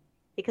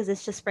because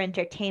it's just for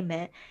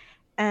entertainment.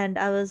 And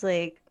I was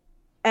like,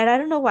 and I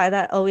don't know why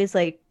that always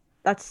like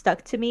that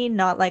stuck to me,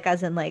 not like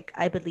as in like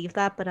I believe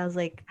that, but I was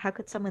like, how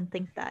could someone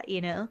think that,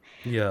 you know?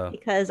 Yeah.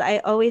 Because I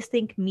always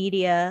think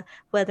media,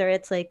 whether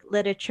it's like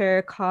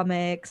literature,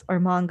 comics, or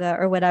manga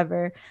or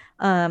whatever,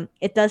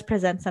 it does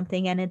present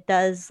something and it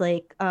does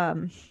like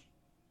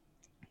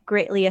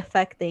greatly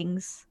affect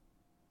things.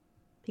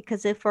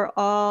 Because if we're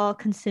all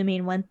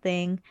consuming one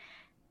thing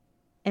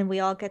and we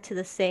all get to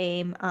the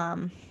same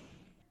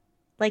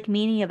like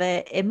meaning of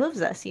it, it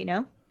moves us, you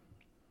know?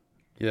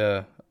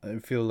 Yeah. I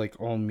feel like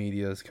all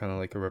media is kind of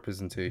like a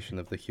representation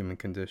of the human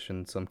condition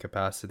in some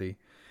capacity,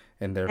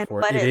 and And therefore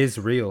what it is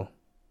is real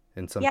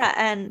in some. yeah,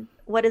 and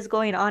what is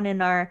going on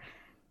in our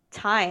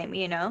time,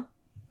 you know?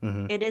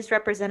 Mm-hmm. It is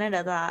representative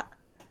of that.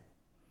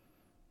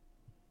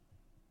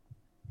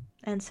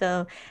 And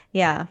so,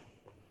 yeah,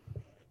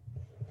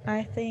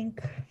 I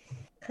think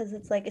because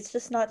it's like, it's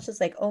just not just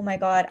like, oh my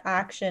God,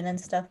 action and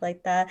stuff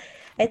like that.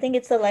 I think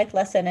it's a life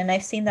lesson. And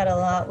I've seen that a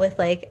lot with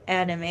like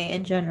anime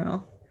in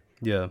general.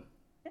 Yeah.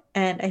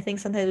 And I think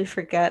sometimes we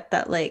forget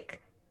that,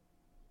 like,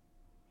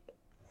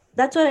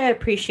 that's what I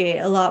appreciate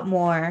a lot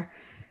more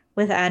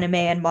with anime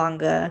and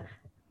manga,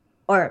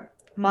 or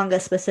manga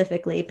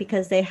specifically,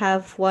 because they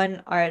have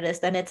one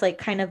artist and it's like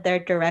kind of their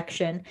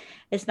direction.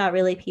 It's not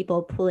really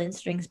people pulling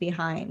strings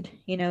behind.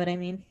 You know what I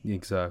mean?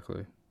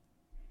 Exactly.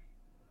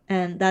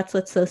 And that's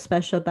what's so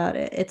special about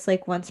it. It's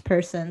like one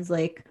person's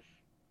like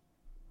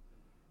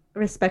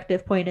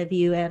respective point of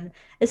view and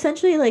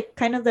essentially like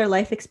kind of their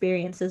life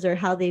experiences or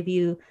how they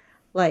view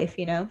life,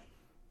 you know?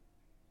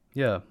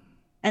 Yeah.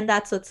 And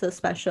that's what's so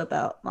special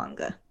about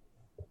manga.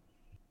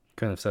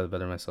 Couldn't have said it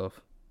better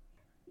myself.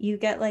 You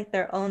get like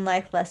their own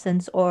life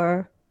lessons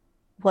or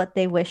what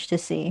they wish to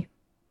see.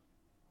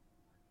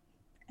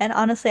 And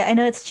honestly, I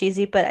know it's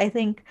cheesy, but I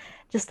think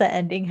just the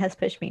ending has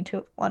pushed me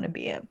to want to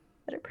be a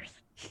better person.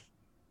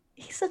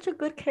 He's such a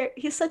good character.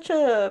 He's such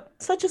a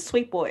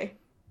sweet boy.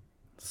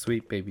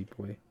 Sweet baby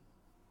boy.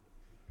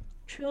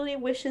 Truly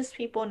wishes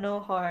people no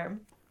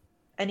harm.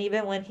 And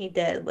even when he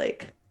did,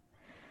 like,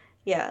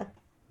 yeah.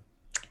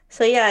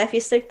 So yeah, if you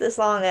stick this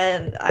long,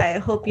 and I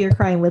hope you're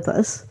crying with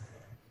us.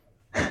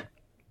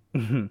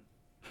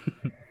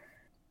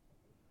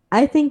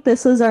 I think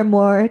this was our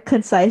more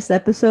concise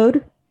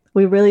episode.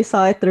 We really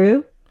saw it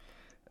through.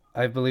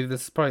 I believe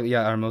this is probably,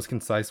 yeah, our most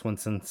concise one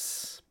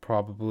since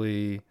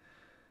probably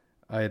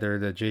either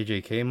the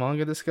JJK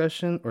manga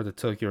discussion or the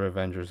Tokyo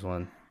Revengers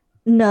one.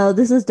 No,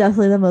 this is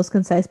definitely the most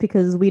concise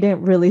because we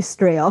didn't really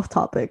stray off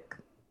topic.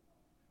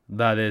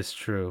 That is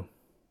true.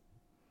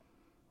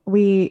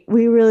 We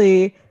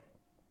really,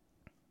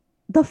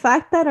 the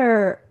fact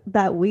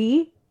that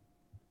we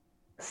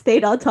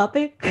stayed on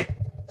topic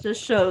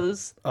just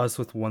shows, Us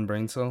with one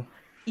brain cell.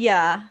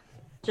 yeah,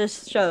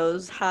 just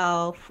shows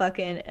how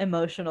fucking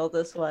emotional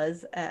this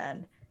was.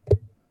 And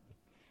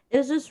it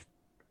was just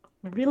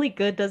really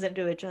good, doesn't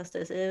do it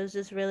justice. It was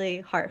just really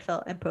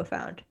heartfelt and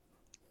profound.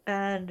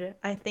 And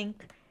I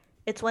think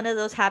it's one of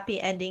those happy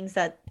endings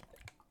that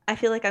I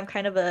feel like I'm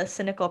kind of a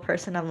cynical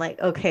person. I'm like,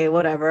 okay,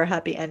 whatever,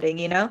 happy ending,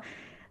 you know?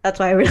 That's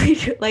why I really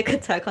do like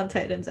Attack on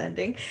Titan's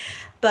ending.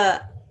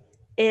 But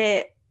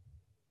it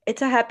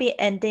it's a happy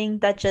ending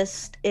that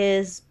just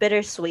is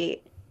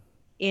bittersweet,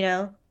 you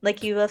know?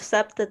 Like you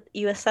accept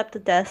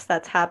the deaths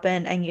that's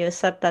happened and you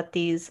accept that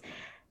these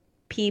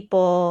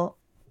people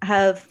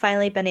have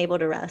finally been able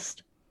to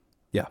rest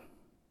Yeah.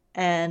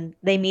 and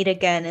they meet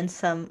again in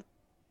some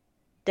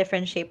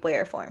different shape, way,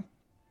 or form.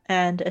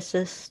 And it's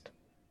just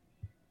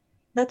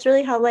that's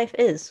really how life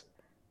is.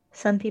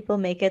 Some people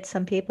make it,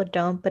 some people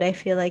don't, but I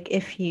feel like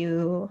if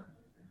you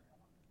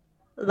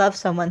love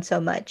someone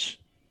so much,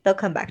 they'll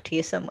come back to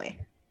you some way.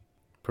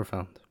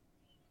 Profound.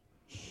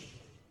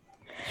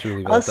 Should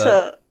we leave it at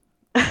that?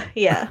 Also,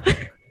 yeah.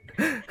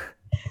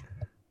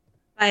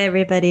 Bye,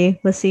 everybody.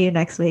 We'll see you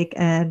next week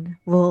and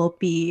we'll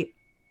be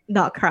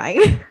not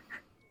crying.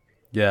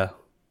 Yeah.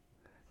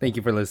 Thank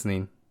you for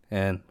listening.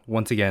 And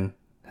once again,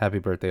 happy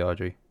birthday,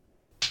 Audrey.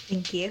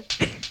 Thank you.